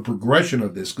throughout the progression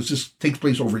of this, because this takes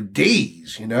place over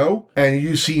days, and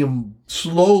you see him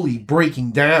slowly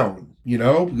breaking down,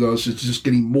 because it's just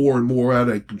getting more and more out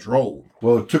of control.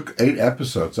 Well, it took 8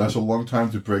 episodes. That's a long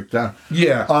time to break down.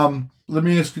 Yeah. Let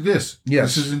me ask you this.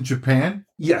 Yes. This is in Japan?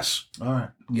 Yes. All right.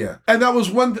 Yeah. And that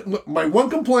was my one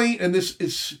complaint, and this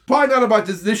is probably not about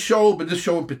this show, but this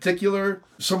show in particular,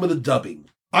 some of the dubbing.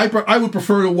 I would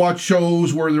prefer to watch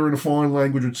shows where they're in a foreign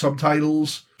language with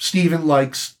subtitles. Steven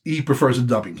he prefers the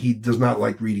dubbing. He does not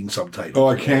like reading subtitles. Oh,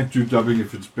 I can't do dubbing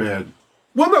if it's bad.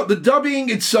 Well, no, the dubbing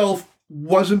itself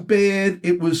wasn't bad.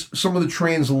 It was some of the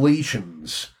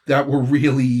translations that were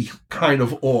really kind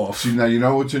of off. See, now, you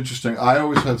know what's interesting? I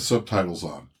always had subtitles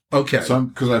on. Okay.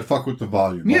 Because I fuck with the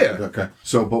volume. Yeah. Okay.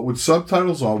 So, but with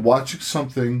subtitles on, watching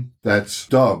something that's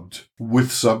dubbed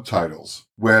with subtitles,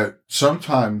 where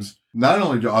sometimes not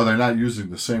only are they not using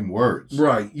the same words.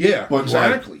 Right. Yeah. But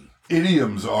exactly.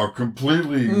 Idioms are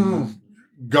completely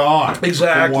gone.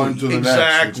 Exactly. From one to the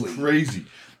next. It's crazy.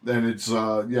 And it's,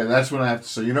 that's when I have to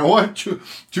say, you know what?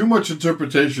 Too much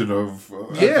interpretation of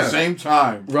at the same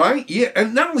time. Right? Yeah.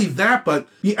 And not only that, but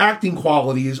the acting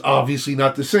quality is obviously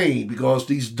not the same, because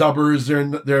these dubbers,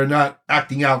 they're not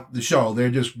acting out the show. They're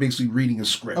just basically reading a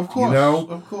script. Of course.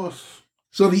 Of course.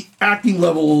 So the acting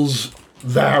levels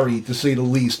vary, to say the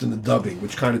least, in the dubbing,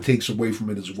 which kind of takes away from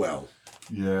it as well.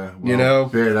 Yeah. Well,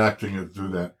 bad acting to do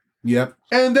that. Yep.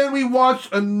 And then we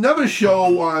watched another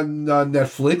show on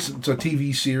Netflix. It's a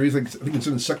TV series. I think it's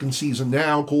in the 2nd season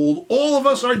now, called All of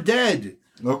Us Are Dead.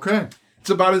 Okay.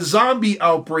 It's about a zombie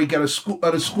outbreak at a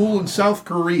school in South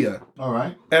Korea. All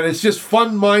right. And it's just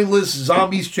fun, mindless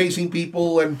zombies chasing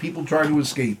people and people trying to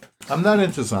escape. I'm not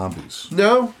into zombies.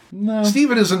 No? No.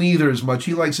 Steven isn't either as much.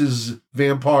 He likes his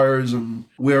vampires and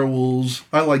werewolves.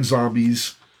 I like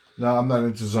zombies. No, I'm not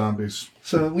into zombies.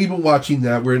 So we've been watching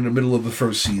that. We're in the middle of the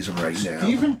 1st season right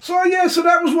now. So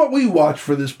that was what we watched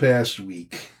for this past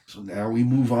week. So now we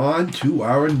move on to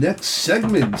our next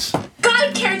segment.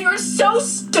 God, Karen, you're so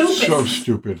stupid. So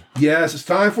stupid. Yes, it's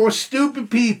time for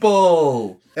Stupid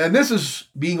People. And this is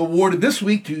being awarded this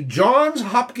week to Johns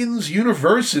Hopkins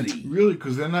University. Really,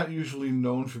 because they're not usually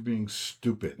known for being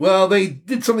stupid. Well, they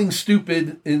did something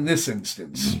stupid in this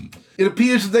instance. It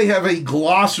appears that they have a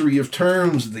glossary of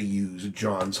terms that they use at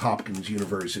Johns Hopkins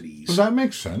University. Well, that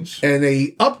makes sense. And they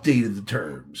updated the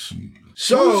terms.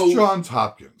 So, So, Johns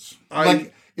Hopkins?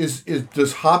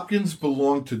 Does Hopkins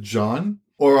belong to John?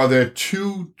 Or are there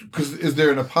two, because is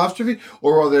there an apostrophe?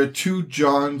 Or are there two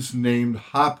Johns named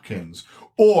Hopkins?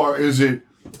 Or is it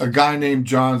a guy named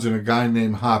Johns and a guy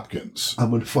named Hopkins?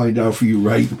 I'm going to find out for you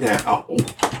right now.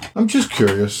 I'm just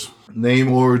curious.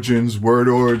 Name origins, word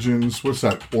origins, what's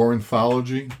that,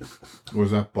 ornithology? Or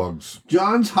is that bugs?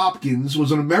 Johns Hopkins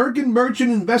was an American merchant,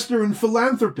 investor, and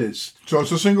philanthropist. So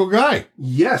it's a single guy.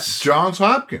 Yes. Johns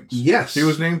Hopkins. Yes. He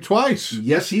was named twice.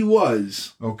 Yes, he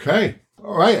was. Okay.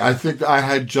 All right. I think I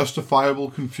had justifiable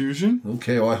confusion.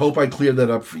 Okay, well, I hope I cleared that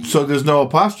up for you. So there's no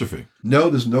apostrophe. No,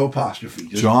 there's no apostrophe.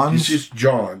 Johns? It's just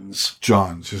Johns.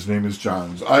 Johns. His name is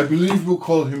Johns. I believe we'll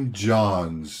call him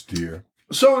Johns, dear.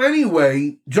 So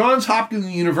anyway, Johns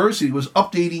Hopkins University was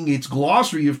updating its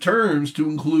glossary of terms to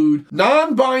include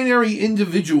non-binary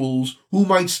individuals who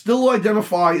might still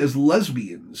identify as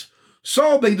lesbians.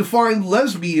 So they defined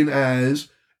lesbian as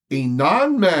a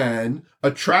non-man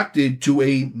attracted to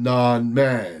a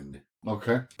non-man.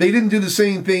 Okay. They didn't do the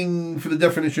same thing for the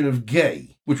definition of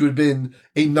gay, which would have been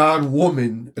a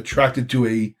non-woman attracted to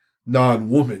a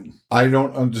non-woman. I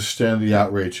don't understand the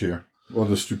outrage here. Or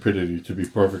the stupidity, to be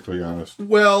perfectly honest.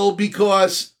 Well,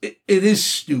 because it is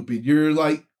stupid. You're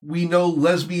like, we know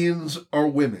lesbians are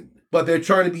women, but they're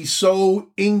trying to be so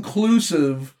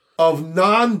inclusive of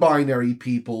non-binary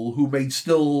people who may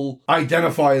still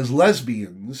identify as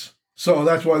lesbians. So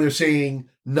that's why they're saying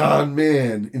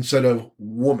non-man instead of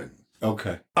woman.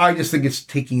 Okay. I just think it's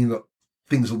taking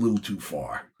things a little too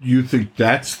far. You think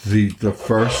that's the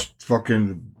first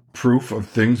fucking proof of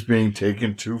things being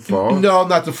taken too far? No,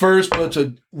 not the first, but it's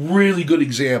a really good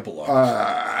example of it.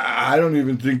 I don't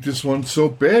even think this one's so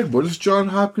bad. What is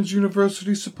Johns Hopkins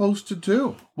University supposed to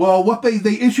do? Well, what they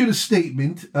issued a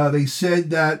statement. They said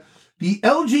that the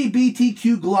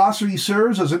LGBTQ glossary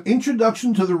serves as an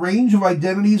introduction to the range of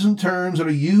identities and terms that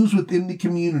are used within the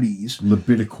communities.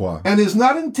 Lebidiqua. And is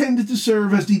not intended to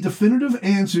serve as the definitive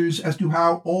answers as to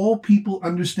how all people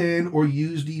understand or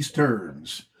use these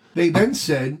terms. They then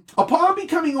said, upon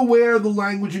becoming aware of the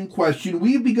language in question,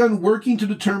 we have begun working to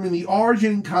determine the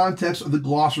origin and context of the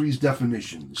glossary's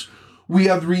definitions. We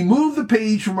have removed the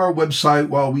page from our website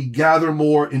while we gather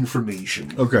more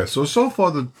information. Okay, so far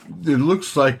it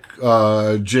looks like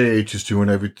JH is doing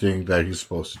everything that he's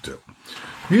supposed to do.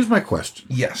 Here's my question.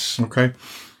 Yes. Okay.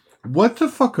 What the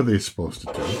fuck are they supposed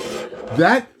to do?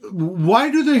 Why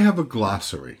do they have a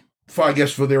glossary? I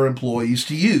guess for their employees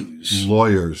to use.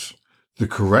 Lawyers. The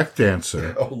correct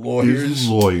answer is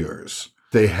lawyers.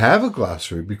 They have a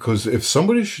glossary because if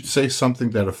somebody should say something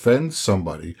that offends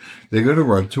somebody, they're going to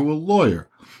run to a lawyer.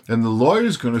 And the lawyer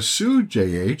is going to sue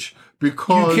JH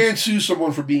because... You can't sue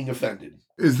someone for being offended.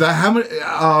 Is that how many...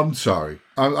 I'm sorry.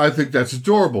 I think that's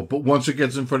adorable. But once it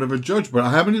gets in front of a judge, but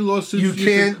how many lawsuits... You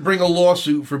can't bring a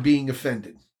lawsuit for being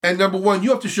offended. And number one,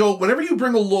 you have to show... Whenever you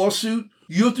bring a lawsuit,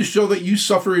 you have to show that you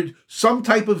suffered some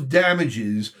type of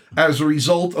damages as a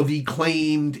result of the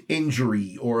claimed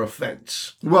injury or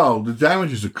offense. Well, the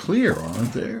damages are clear,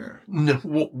 aren't they?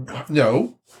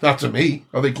 No, not to me.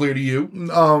 Are they clear to you?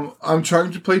 I'm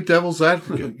trying to play devil's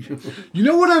advocate. You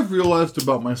know what I've realized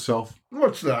about myself?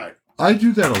 What's that? I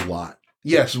do that a lot.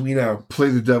 Yes, we know. Play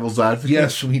the devil's advocate?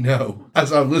 Yes, we know.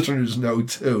 As our listeners know,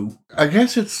 too. I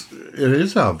guess it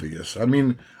is obvious. I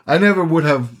mean, I never would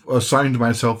have assigned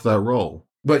myself that role.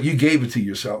 But you gave it to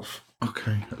yourself.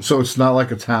 Okay. So it's not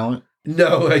like a talent?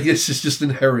 No, I guess it's just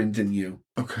inherent in you.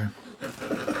 Okay.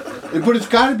 But it's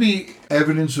got to be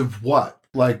evidence of what?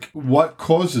 Like, what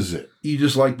causes it? You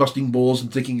just like busting balls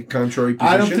and taking a contrary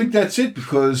position? I don't think that's it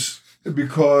because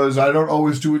I don't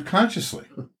always do it consciously.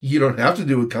 You don't have to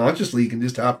do it consciously. It can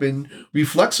just happen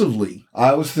reflexively.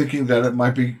 I was thinking that it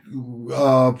might be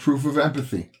proof of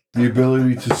empathy. The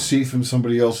ability to see from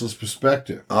somebody else's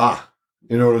perspective.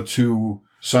 In order to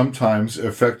sometimes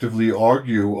effectively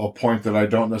argue a point that I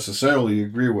don't necessarily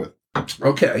agree with.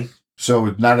 Okay. So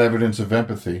it's not evidence of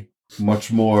empathy,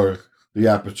 much more the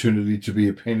opportunity to be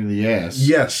a pain in the ass.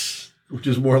 Yes, which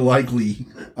is more likely.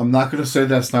 I'm not going to say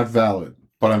that's not valid,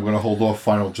 but I'm going to hold off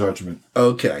final judgment.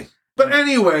 Okay. But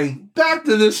anyway, back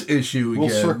to this issue again. We'll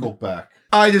circle back.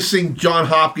 I just think Johns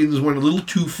Hopkins went a little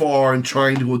too far in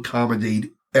trying to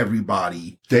accommodate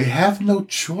everybody. They have no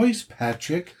choice,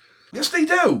 Patrick. Yes, they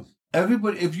do.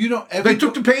 Everybody, if you don't... They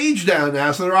took the page down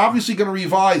now, so they're obviously going to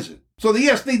revise it. So,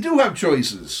 yes, they do have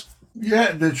choices.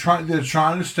 Yeah, they're trying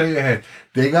to stay ahead.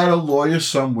 They got a lawyer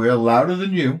somewhere louder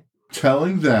than you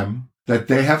telling them that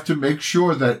they have to make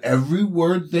sure that every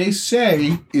word they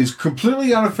say is completely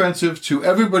unoffensive to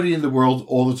everybody in the world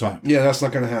all the time. Yeah, that's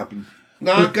not going to happen.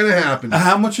 Not going to happen.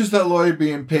 How much is that lawyer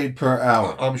being paid per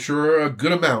hour? I'm sure a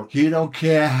good amount. He don't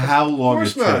care how long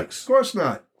it takes. Of course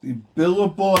not. The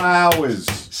billable hours.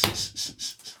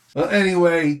 Well,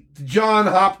 anyway,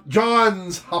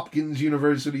 Johns Hopkins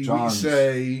University, we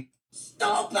say...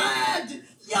 Stupid!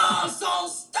 You're so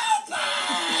stupid!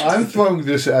 I'm throwing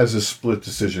this as a split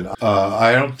decision.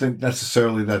 I don't think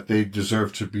necessarily that they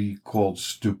deserve to be called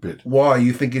stupid. Why?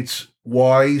 You think it's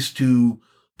wise to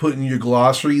put in your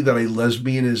glossary that a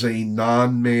lesbian is a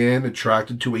non-man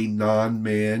attracted to a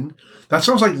non-man? That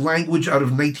sounds like language out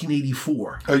of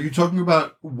 1984. Are you talking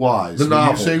about wise? The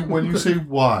novel. When you say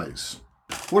wise,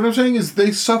 what I'm saying is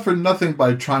they suffer nothing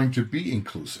by trying to be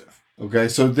inclusive. Okay,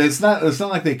 so it's not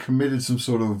like they committed some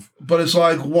sort of... But it's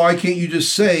like, why can't you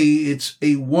just say it's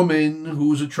a woman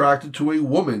who's attracted to a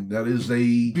woman? That is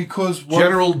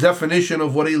general definition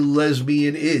of what a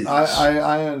lesbian is.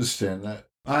 I understand that.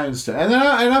 I understand.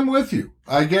 And I'm with you.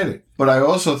 I get it. But I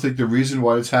also think the reason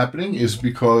why it's happening is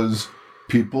because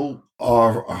people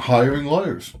are hiring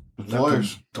lawyers.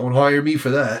 Don't hire me for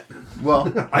that.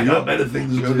 Well, I got better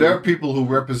things to do. There are people who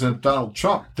represent Donald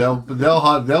Trump. They'll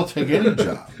take any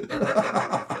job.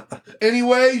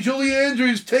 Anyway, Julie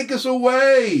Andrews, take us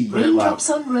away. Raindrops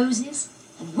on roses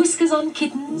and whiskers on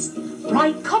kittens,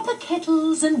 bright copper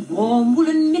kettles and warm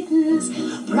woolen mittens,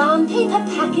 brown paper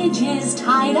packages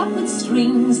tied up with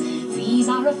strings. These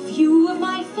are a few of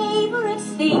my favorite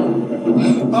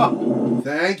things. Oh,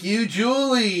 thank you,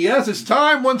 Julie. Yes, it's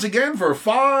time once again for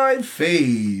 5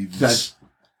 faves.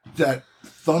 That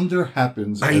thunder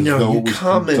happens. I know, you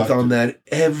comment on that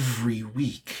every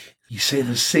week. You say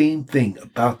the same thing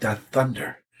about that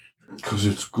thunder. Because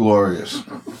it's glorious.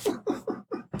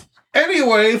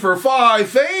 Anyway, for 5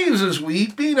 faves this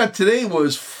week, being that today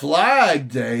was Flag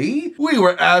Day, we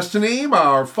were asked to name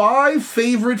our 5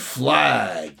 favorite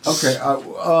flags. Okay,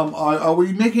 are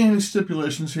we making any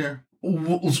stipulations here?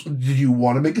 Do you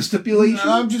want to make a stipulation?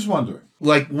 I'm just wondering.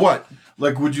 Like what?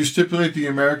 Like, would you stipulate the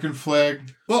American flag?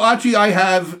 Well, actually, I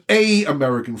have a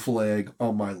American flag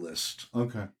on my list.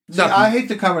 Okay. See, I hate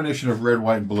the combination of red,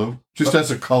 white, and blue. Just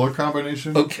as a color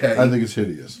combination. Okay. I think it's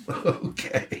hideous.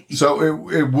 Okay. So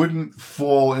it wouldn't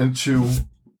fall into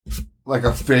like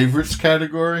a favorites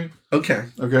category. Okay.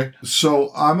 Okay.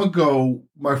 So I'm gonna go.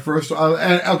 My first.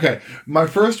 My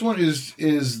first one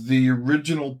is the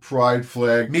original Pride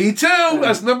flag. Me too.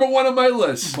 That's number 1 on my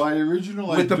list. By original,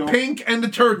 with the pink and the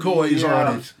turquoise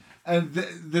on it. And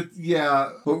but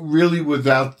really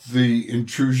without the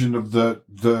intrusion of the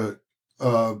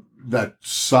that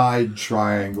side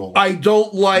triangle. I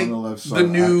don't like the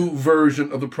new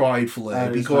version of the Pride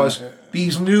flag because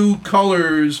these new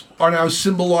colors are now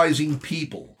symbolizing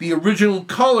people. The original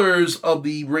colors of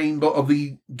the rainbow, of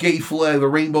the gay flag, the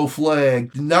rainbow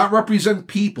flag, did not represent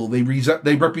people. They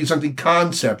represented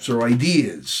concepts or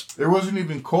ideas. It wasn't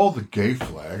even called the gay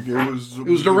flag. It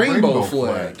was the rainbow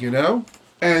flag, you know?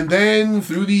 And then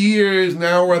through the years,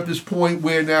 now we're at this point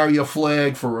where now you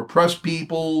flag for oppressed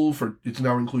people, it's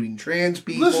now including trans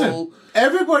people. Listen,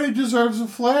 everybody deserves a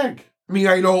flag. I mean,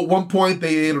 I know at one point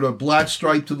they added a black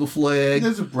stripe to the flag.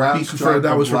 There's a brown stripe.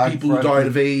 That was for people who died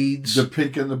of AIDS. The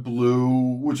pink and the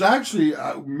blue, which actually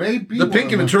may be the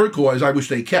pink and the turquoise. I wish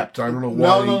they kept. I don't know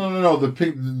why. No. The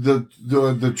pink, the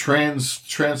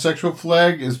transsexual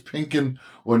flag is pink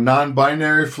or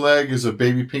non-binary flag is a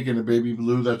baby pink and a baby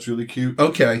blue. That's really cute.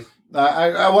 Okay.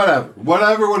 Whatever.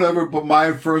 But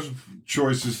my first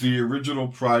choice is the original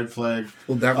Pride flag.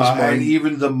 Well, that was mine. And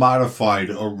even the modified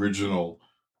original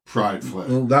Pride flag.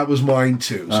 Well, that was mine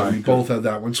too. So we both had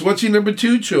that one. So what's your number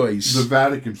 2 choice? The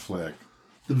Vatican flag.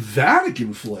 The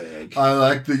Vatican flag? I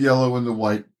like the yellow and the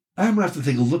white. I'm going to have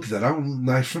to take a look at that. I'm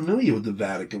not familiar with the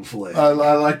Vatican flag.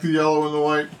 I like the yellow and the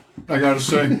white. I got to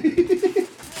say.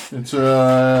 It's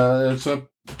a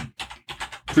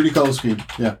pretty color scheme.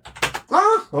 Yeah.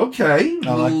 Ah, okay.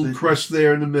 A little crest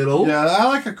there in the middle. Yeah, I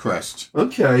like a crest.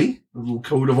 Okay. A little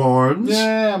coat of arms.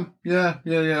 Yeah.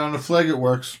 On the flag it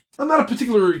works. I'm not a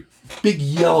particular big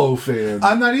yellow fan.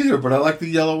 I'm not either, but I like the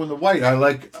yellow and the white.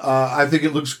 I think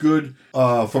it looks good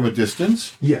from a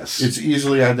distance. Yes. It's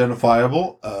easily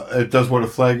identifiable. It does what a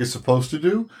flag is supposed to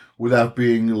do without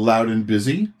being loud and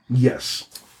busy. Yes.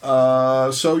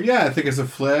 So yeah, I think as a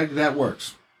flag, that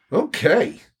works.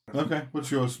 Okay. Okay,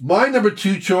 what's yours? My number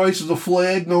 2 choice is a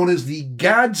flag known as the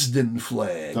Gadsden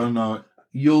flag. Don't know it.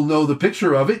 You'll know the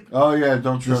picture of it. Oh, yeah,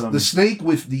 don't tread on me. The snake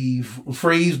with the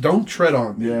phrase, don't tread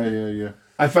on me. Yeah.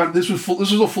 I found this was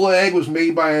a flag was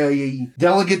made by a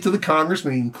delegate to the Congress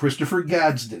named Christopher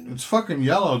Gadsden. It's fucking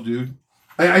yellow, dude.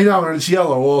 I know, and it's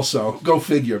yellow also. Go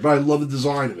figure. But I love the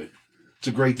design of it. It's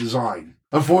a great design.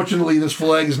 Unfortunately, this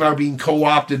flag is now being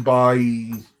co-opted by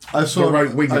I saw the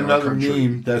right wing another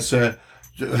meme that said,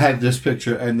 had this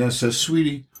picture and then says,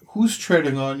 "Sweetie, who's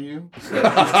treading on you?"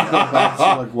 Back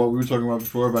to like what we were talking about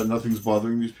before about nothing's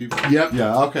bothering these people. Yep.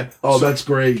 Yeah. Okay. Oh, that's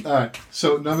great. All right.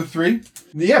 So number 3.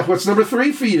 Yeah. What's number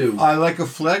 3 for you? I like a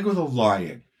flag with a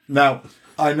lion. Now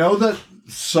I know that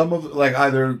some of like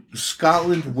either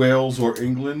Scotland, Wales, or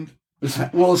England.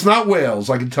 Well, it's not Wales.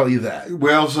 I can tell you that.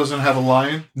 Wales doesn't have a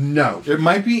lion. No. It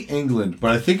might be England, but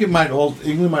I think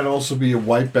England might also be a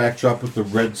white backdrop with the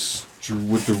red.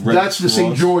 That's the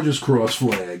St. George's Cross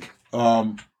flag.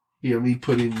 Yeah, me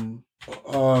put in.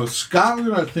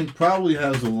 Scotland, I think, probably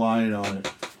has a lion on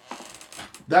it.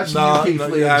 That's the UK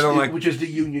flag, yeah, I don't like, which is the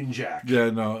Union Jack. Yeah,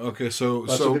 no. Okay, so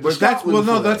but that's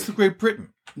that's the Great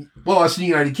Britain. Well, that's the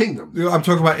United Kingdom. I'm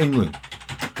talking about England.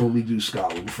 Only do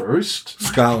Scotland first.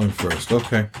 Scotland first.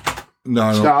 Okay.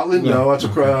 No, Scotland. No, that's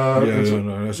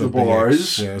that's the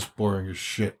bars. Yeah, it's boring as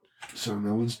shit. So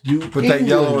now let's do. But England. that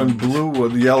yellow and blue, or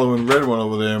the yellow and red one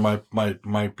over there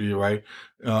might be right.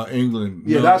 England.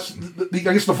 Yeah, that's I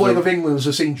guess the flag of England is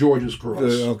the St. George's Cross.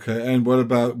 Okay, and what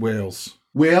about Wales?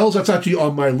 Wales, that's actually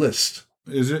on my list.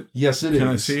 Is it? Yes, it is. Can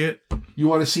I see it? You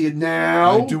want to see it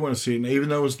now? I do want to see it, even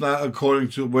though it's not according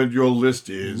to what your list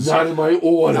is. Not in my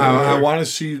order. I want to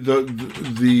see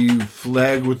the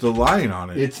flag with the lion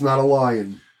on it. It's not a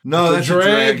lion. No, it's that's a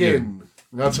dragon.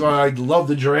 That's why I love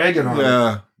the dragon on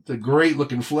it. It's a great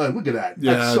looking flag. Look at that.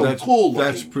 Yeah, that's cool looking.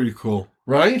 That's pretty cool.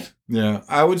 Right? Yeah.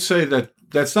 I would say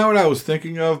that's not what I was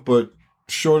thinking of, but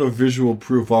short of visual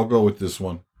proof, I'll go with this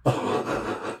one.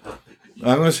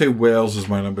 I'm going to say Wales is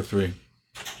my number 3.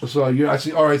 So I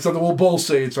see. All right, so then we'll both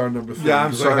say it's our number 3. Yeah,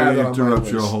 I'm sorry to interrupt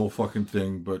your whole fucking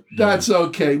thing, but that's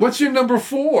okay. What's your number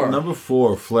 4? Number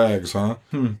 4, flags, huh?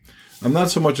 I'm not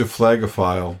so much a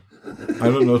flagophile. I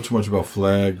don't know too much about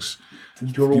flags.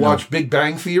 You ever watch Big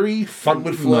Bang Theory? Fun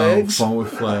with flags? No, fun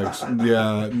with flags.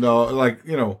 Yeah, no, like,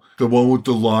 the one with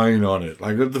the lion on it.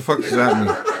 Like, what the fuck does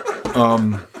that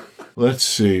mean? Let's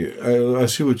see. I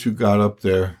see what you got up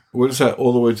there. What is that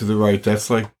all the way to the right? That's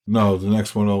the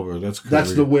next one over. That's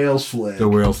the Wales flag. The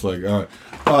Wales flag. All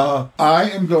right. I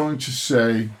am going to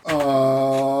say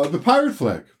the pirate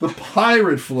flag. The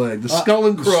pirate flag. The skull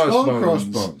and crossbones. Skull and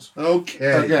crossbones.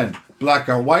 Okay. Again, black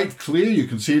and white, clear. You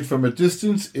can see it from a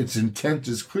distance. Its intent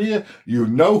is clear. You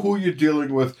know who you're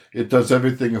dealing with. It does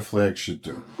everything a flag should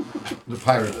do. The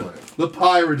pirate flag. The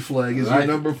pirate flag is your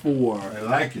number 4. I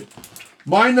like it.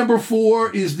 My number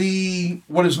 4 is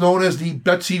what is known as the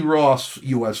Betsy Ross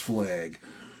U.S. flag,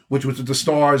 which was the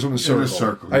stars on the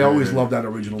circle. I always loved that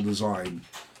original design.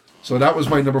 So that was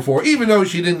my number 4, even though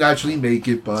she didn't actually make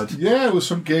it. But yeah, it was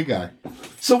some gay guy.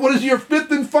 So what is your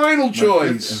 5th and final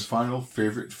choice? 5th and final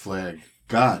favorite flag.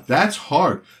 God, that's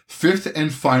hard. 5th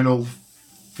and final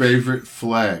favorite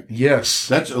flag. Yes.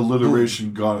 That's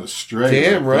alliteration gone astray.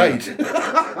 Damn right.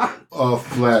 A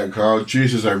flag. Oh,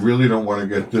 Jesus, I really don't want to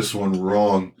get this one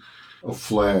wrong. A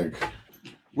flag.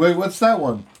 Wait, what's that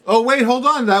one? Oh, wait, hold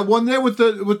on. That one there with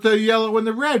the yellow and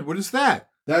the red. What is that?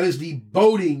 That is the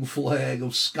boating flag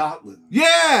of Scotland.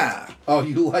 Yeah! Oh,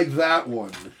 you like that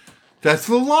one. That's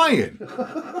the lion.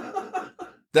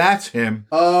 That's him.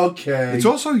 Okay. It's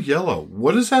also yellow.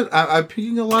 What is that? I'm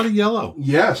picking a lot of yellow.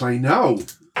 Yes, I know.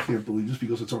 I can't believe just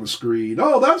because it's on the screen.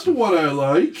 Oh, that's the one I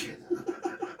like.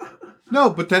 No,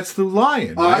 but that's the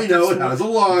lion. Right? I know, it has a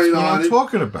lion on it. I'm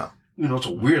talking about. It's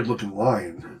a weird looking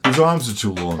lion. His arms are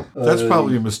too long. That's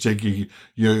probably a mistake.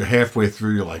 You're halfway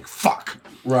through, you're like, fuck.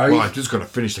 Right. Well, I'm just going to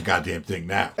finish the goddamn thing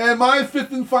now. And my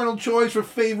 5th and final choice for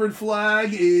favorite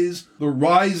flag is the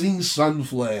Rising Sun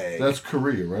flag. That's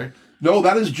Korea, right? No,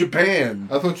 that is Japan.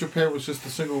 I thought Japan was just a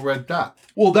single red dot.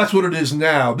 Well, that's what it is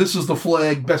now. This is the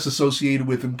flag best associated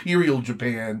with Imperial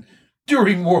Japan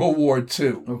during World War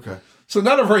II. Okay. So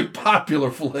not a very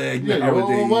popular flag nowadays.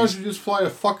 Well, why don't you just fly a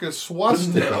fucking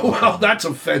swastika? No, well, that's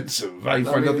offensive. I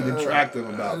find nothing attractive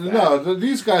about that. No,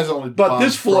 these guys only. But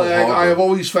this flag I have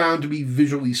always found to be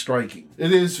visually striking.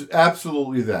 It is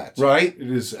absolutely that. Right? It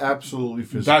is absolutely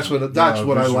physical. That's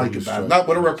what I like about it. Not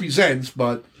what it represents,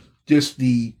 but just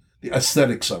the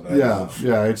aesthetics of it.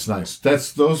 Yeah, it's nice.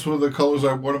 Those were the colors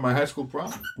I wore to my high school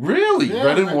prom. Really? Yeah,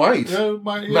 red and white?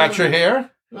 Match your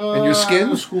hair? And your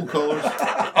skin? School colors.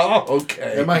 Oh,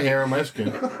 okay. And my hair and my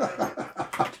skin.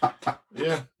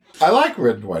 Yeah. I like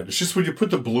red and white. It's just when you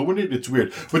put the blue in it, it's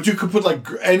weird. But you could put like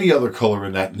any other color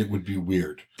in that and it would be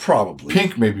weird. Probably.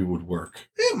 Pink maybe would work.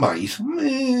 It might.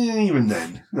 Even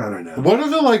then. I don't know. What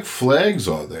other like flags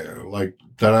are there like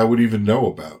that I would even know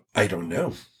about? I don't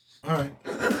know. All right.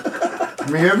 I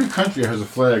mean, every country has a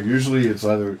flag. Usually it's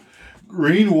either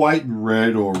green, white, and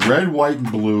red, or red, white,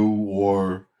 and blue,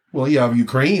 or... Well, you have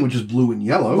Ukraine, which is blue and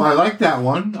yellow. Well, I like that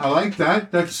one. I like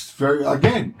that. That's very,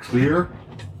 again, clear.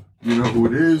 You know who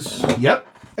it is. Yep.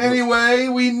 Anyway,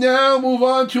 we now move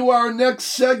on to our next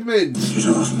segment. Get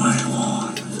off my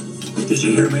lawn. Did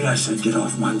you hear me? I said get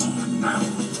off my lawn now.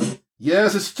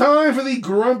 Yes, it's time for the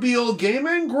Grumpy Old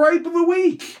Gamer and Gripe of the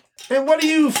Week. And what are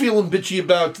you feeling bitchy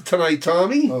about tonight,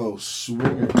 Tommy? Oh,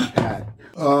 swing a cat.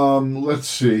 Let's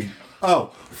see.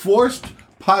 Oh, forced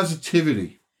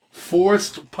positivity.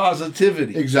 Forced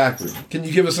positivity. Exactly. Can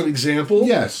you give us an example?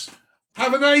 Yes.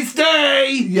 Have a nice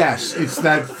day! Yes, it's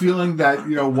that feeling that,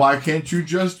 why can't you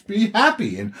just be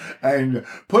happy and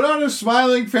put on a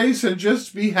smiling face and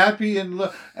just be happy and,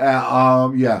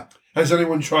 yeah. Has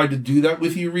anyone tried to do that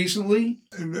with you recently?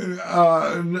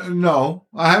 No.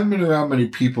 I haven't been around many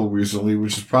people recently,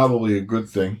 which is probably a good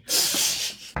thing.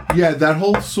 Yeah, that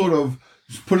whole sort of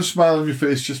just put a smile on your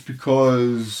face just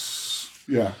because,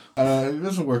 yeah, it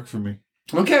doesn't work for me.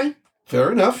 Okay,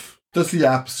 fair enough. That's the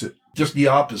opposite. Just the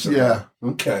opposite. Yeah.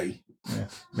 Okay. Yeah,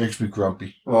 makes me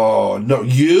grumpy. Oh, no,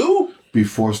 you? Be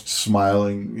forced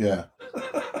smiling, yeah.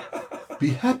 Be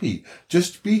happy.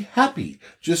 Just be happy.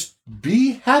 Just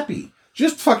be happy.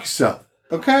 Just fuck yourself,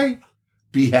 okay?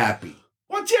 Be happy.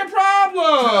 What's your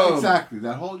problem? Exactly.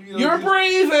 That whole, You're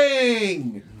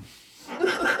breathing.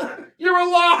 You're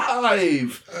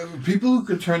alive. People who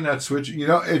can turn that switch,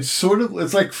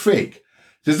 it's like fake.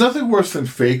 There's nothing worse than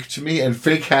fake to me, and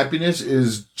fake happiness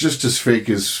is just as fake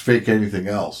anything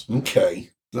else. Okay.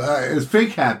 It's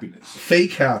fake happiness.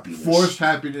 Fake happiness. Forced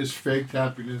happiness, fake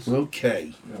happiness.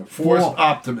 Okay. Forced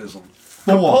optimism. False.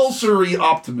 Compulsory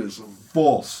optimism.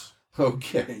 False.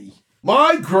 Okay.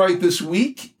 My gripe this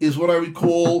week is what I would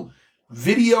call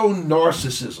video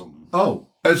narcissism. Oh.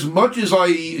 As much as I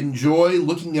enjoy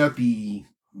looking at the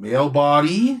male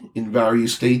body in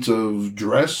various states of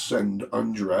dress and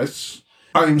undress,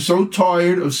 I'm so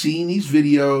tired of seeing these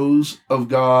videos of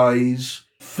guys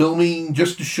filming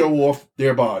just to show off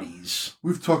their bodies.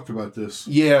 We've talked about this.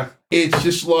 Yeah, it's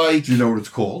just like... Do you know what it's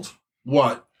called?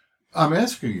 What? I'm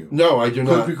asking you. No, I do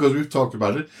not. Because we've talked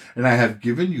about it, and I have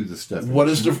given you this definition. What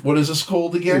is this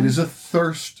called again? It is a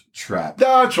thirst trap.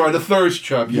 That's right, a thirst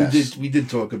trap. Yes. We did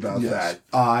talk about that.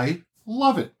 I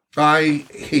love it. I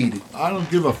hate it. I don't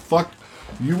give a fuck.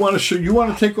 You want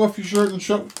to take off your shirt and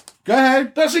show? Go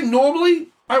ahead. That's like normally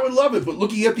I would love it, but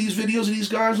looking at these videos of these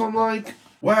guys, I'm like,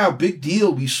 wow, big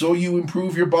deal. We saw you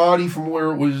improve your body from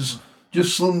where it was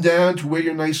just slimmed down to where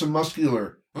you're nice and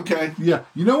muscular. Okay. Yeah.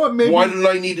 You know what? Maybe. Why did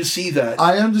I need to see that?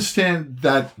 I understand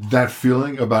that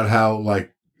feeling about how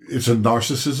like it's a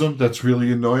narcissism that's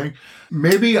really annoying.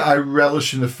 Maybe I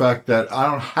relish in the fact that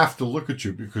I don't have to look at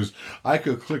you because I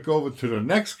could click over to the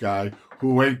next guy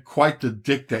who ain't quite the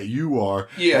dick that you are.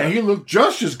 Yeah. And he looked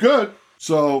just as good.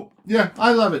 So, yeah,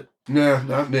 I love it. Nah,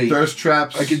 not me. Thirst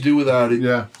traps. I could do without it.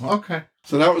 Yeah. Okay.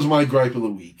 So that was my gripe of the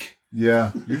week.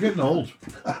 Yeah. You're getting old.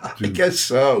 I guess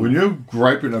so. When you're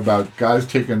griping about guys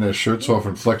taking their shirts off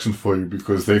and flexing for you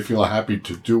because they feel happy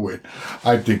to do it,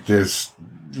 I think there's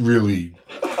really,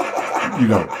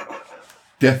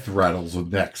 death rattles are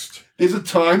next. There's a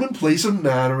time and place of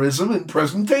mannerism and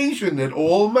presentation that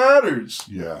all matters.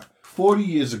 Yeah. 40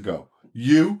 years ago,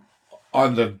 you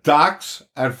on the docks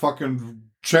at fucking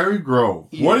Cherry Grove.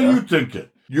 Yeah. What are you thinking?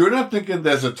 You're not thinking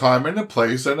there's a time and a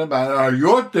place and a manner.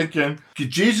 You're thinking,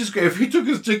 Jesus, if he took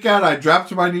his dick out, I'd drop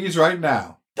to my knees right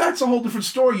now. That's a whole different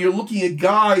story. You're looking at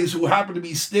guys who happen to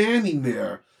be standing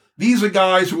there. These are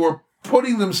guys who are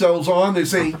putting themselves on. They're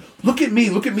saying, look at me.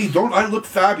 Don't I look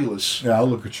fabulous? Yeah, I'll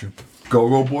look at you.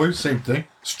 Go-go boys, same thing.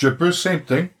 Strippers, same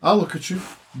thing. I'll look at you.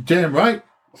 Damn right.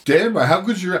 How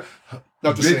good's your...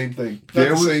 Not the same thing.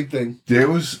 Same thing.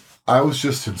 I was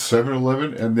just in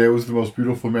 7-Eleven, and there was the most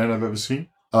beautiful man I've ever seen.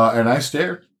 And I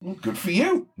stared. Well, good for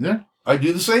you. Yeah. I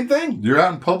do the same thing. You're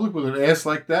out in public with an ass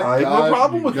like that? I have no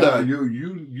problem with that.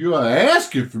 You are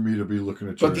asking for me to be looking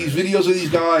at you. But these videos of these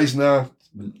guys,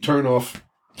 turn off.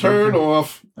 Turn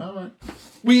off. All right.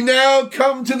 We now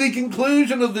come to the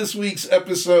conclusion of this week's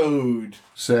episode.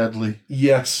 Sadly.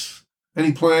 Yes.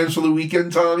 Any plans for the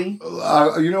weekend, Tommy?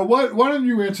 You know what? Why don't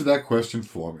you answer that question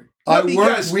for me? Let me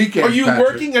work guess. weekends, Are you Patrick.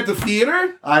 working at the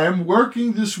theater? I am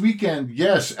working this weekend,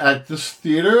 yes, at this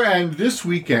theater, and this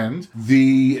weekend,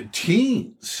 the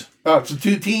teens. Oh, it's the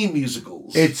 2 teen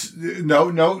musicals. It's no,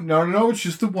 it's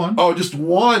just the one. Oh, just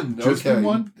one. Just okay. the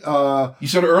one. You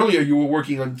said earlier you were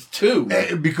working on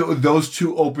 2. Because those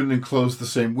 2 opened and closed the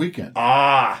same weekend.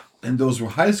 Ah. And those were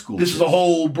high school. This is a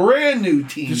whole brand new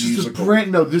teen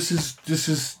musical. This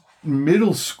is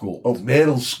middle school. Oh,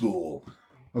 middle school.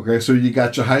 Okay, so you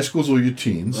got your high schools or your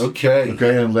teens. Okay.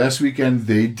 Okay, and last weekend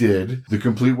they did the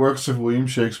complete works of William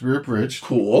Shakespeare Abridged.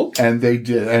 Cool. And they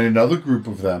did, and another group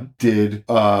of them did,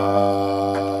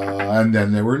 and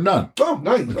then there were none. Oh,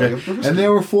 nice. Okay, and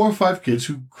there were 4 or 5 kids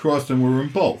who crossed and were in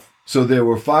both. So there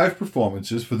were 5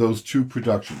 performances for those 2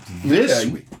 productions. This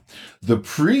week, the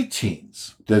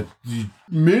preteens, the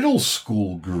middle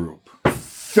school group,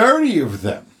 30 of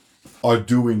them are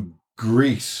doing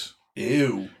Grease.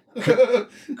 Ew.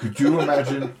 Could you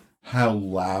imagine how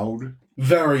loud?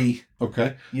 Very.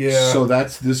 Okay. Yeah. So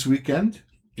that's this weekend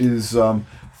is 3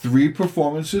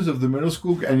 performances of the middle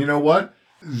school. And you know what?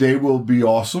 They will be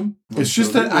awesome. It's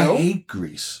just that I hate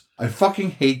Grease. I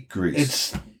fucking hate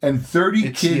Grease. And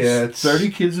 30 kids. 30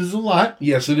 kids is a lot.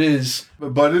 Yes, it is.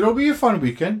 But it'll be a fun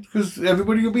weekend because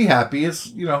everybody will be happy. It's,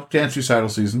 dance recital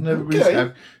season. Everybody's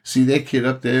happy. See their kid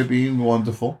up there being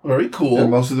wonderful. Very cool.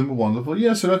 And most of them are wonderful.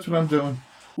 Yeah, so that's what I'm doing.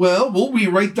 Well, we'll be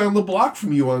right down the block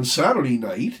from you on Saturday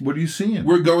night. What are you seeing?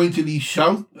 We're going to the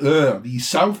South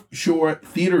Shore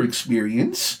Theater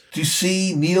Experience to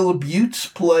see Neil Abute's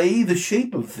play The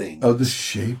Shape of Things. Oh, The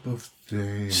Shape of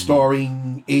Things.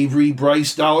 Starring Avery,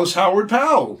 Bryce, Dallas, Howard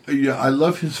Powell. Yeah, I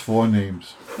love his 4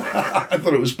 names. I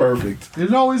thought it was perfect.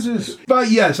 It always is.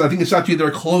 But yes, I think it's actually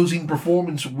their closing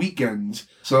performance weekend.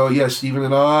 So yes, Stephen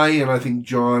and I think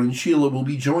John and Sheila will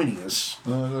be joining us.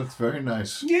 Oh, that's very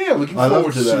nice. Yeah, looking I forward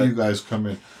love to to that. see you guys come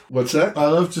in. What's that? I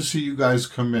love to see you guys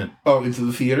come in. Oh, into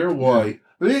the theater? Why?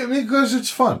 Because it's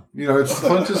fun. It's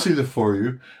fun to see the 4 of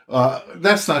you.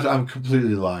 I'm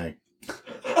completely lying.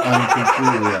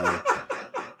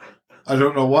 I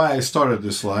don't know why I started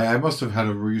this lie. I must have had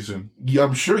a reason. Yeah,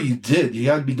 I'm sure you did. You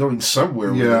had to be going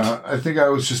somewhere with it. Yeah, I think I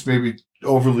was just maybe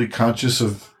overly conscious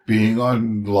of being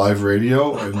on live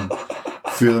radio and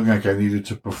feeling like I needed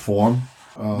to perform.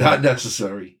 Not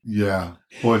necessary. Yeah.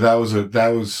 Boy, that was a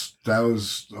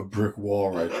brick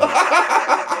wall right there.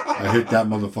 I hit that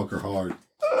motherfucker hard.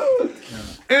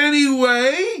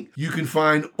 Anyway, you can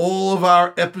find all of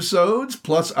our episodes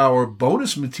plus our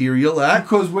bonus material at...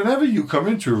 Because whenever you come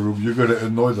into a room, you're going to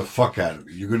annoy the fuck out of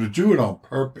me. You're going to do it on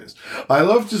purpose. I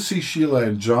love to see Sheila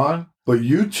and John, but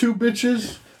you 2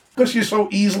 bitches... Because you're so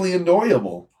easily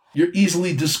annoyable. You're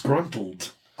easily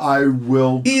disgruntled. I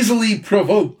will... Easily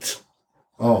provoked.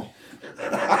 Oh.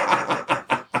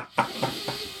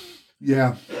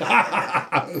 Yeah.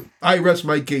 I rest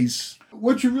my case.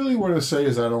 What you really want to say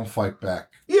is I don't fight back.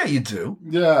 Yeah, you do.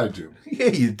 Yeah, I do. Yeah,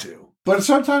 you do. But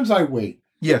sometimes I wait.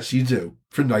 Yes, you do.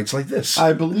 For nights like this.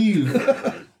 I believe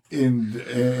in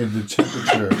the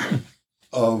temperature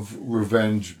of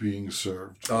revenge being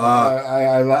served.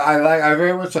 I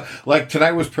very much like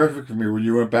tonight was perfect for me when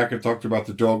you went back and talked about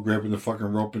the dog grabbing the fucking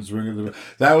rope and swinging the.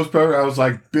 That was perfect. I was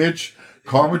like, bitch.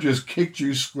 Karma just kicked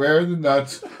you square in the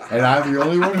nuts, and I'm the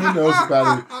only one who knows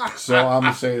about it, so I'm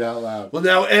going to say it out loud. Well,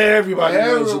 now everybody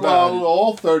knows about it.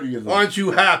 All 30 of them. Aren't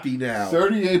you happy now?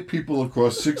 38 people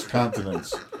across 6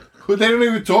 continents. Who they don't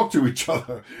even talk to each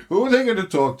other. Who are they going to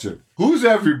talk to? Who's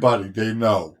everybody they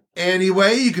know?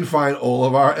 Anyway, you can find all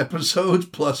of our episodes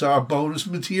plus our bonus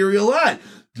material at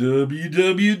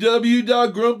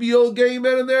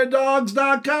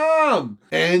www.grumpyoldgaymenandtheirdogs.com.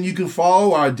 And you can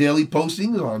follow our daily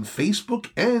postings on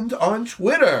Facebook and on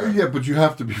Twitter. Yeah, but you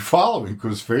have to be following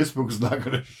because Facebook's not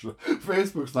going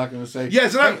to say.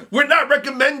 Yes, we're not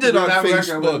recommended on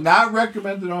Facebook. Not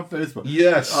recommended on Facebook.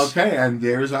 Yes. Okay, and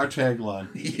there's our tagline.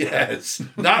 Yes,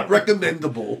 not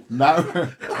recommendable. not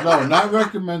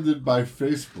recommended by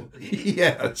Facebook.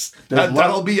 Yes,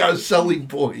 that'll be our selling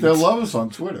point. They'll love us on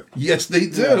Twitter. Yes, they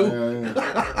do.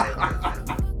 Yeah.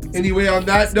 Anyway, on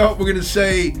that note, we're going to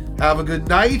say have a good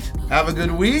night, have a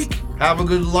good week, have a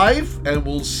good life, and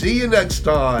we'll see you next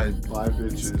time. Bye,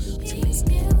 bitches. He's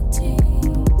guilty.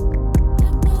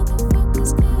 That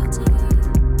motherfucker's guilty.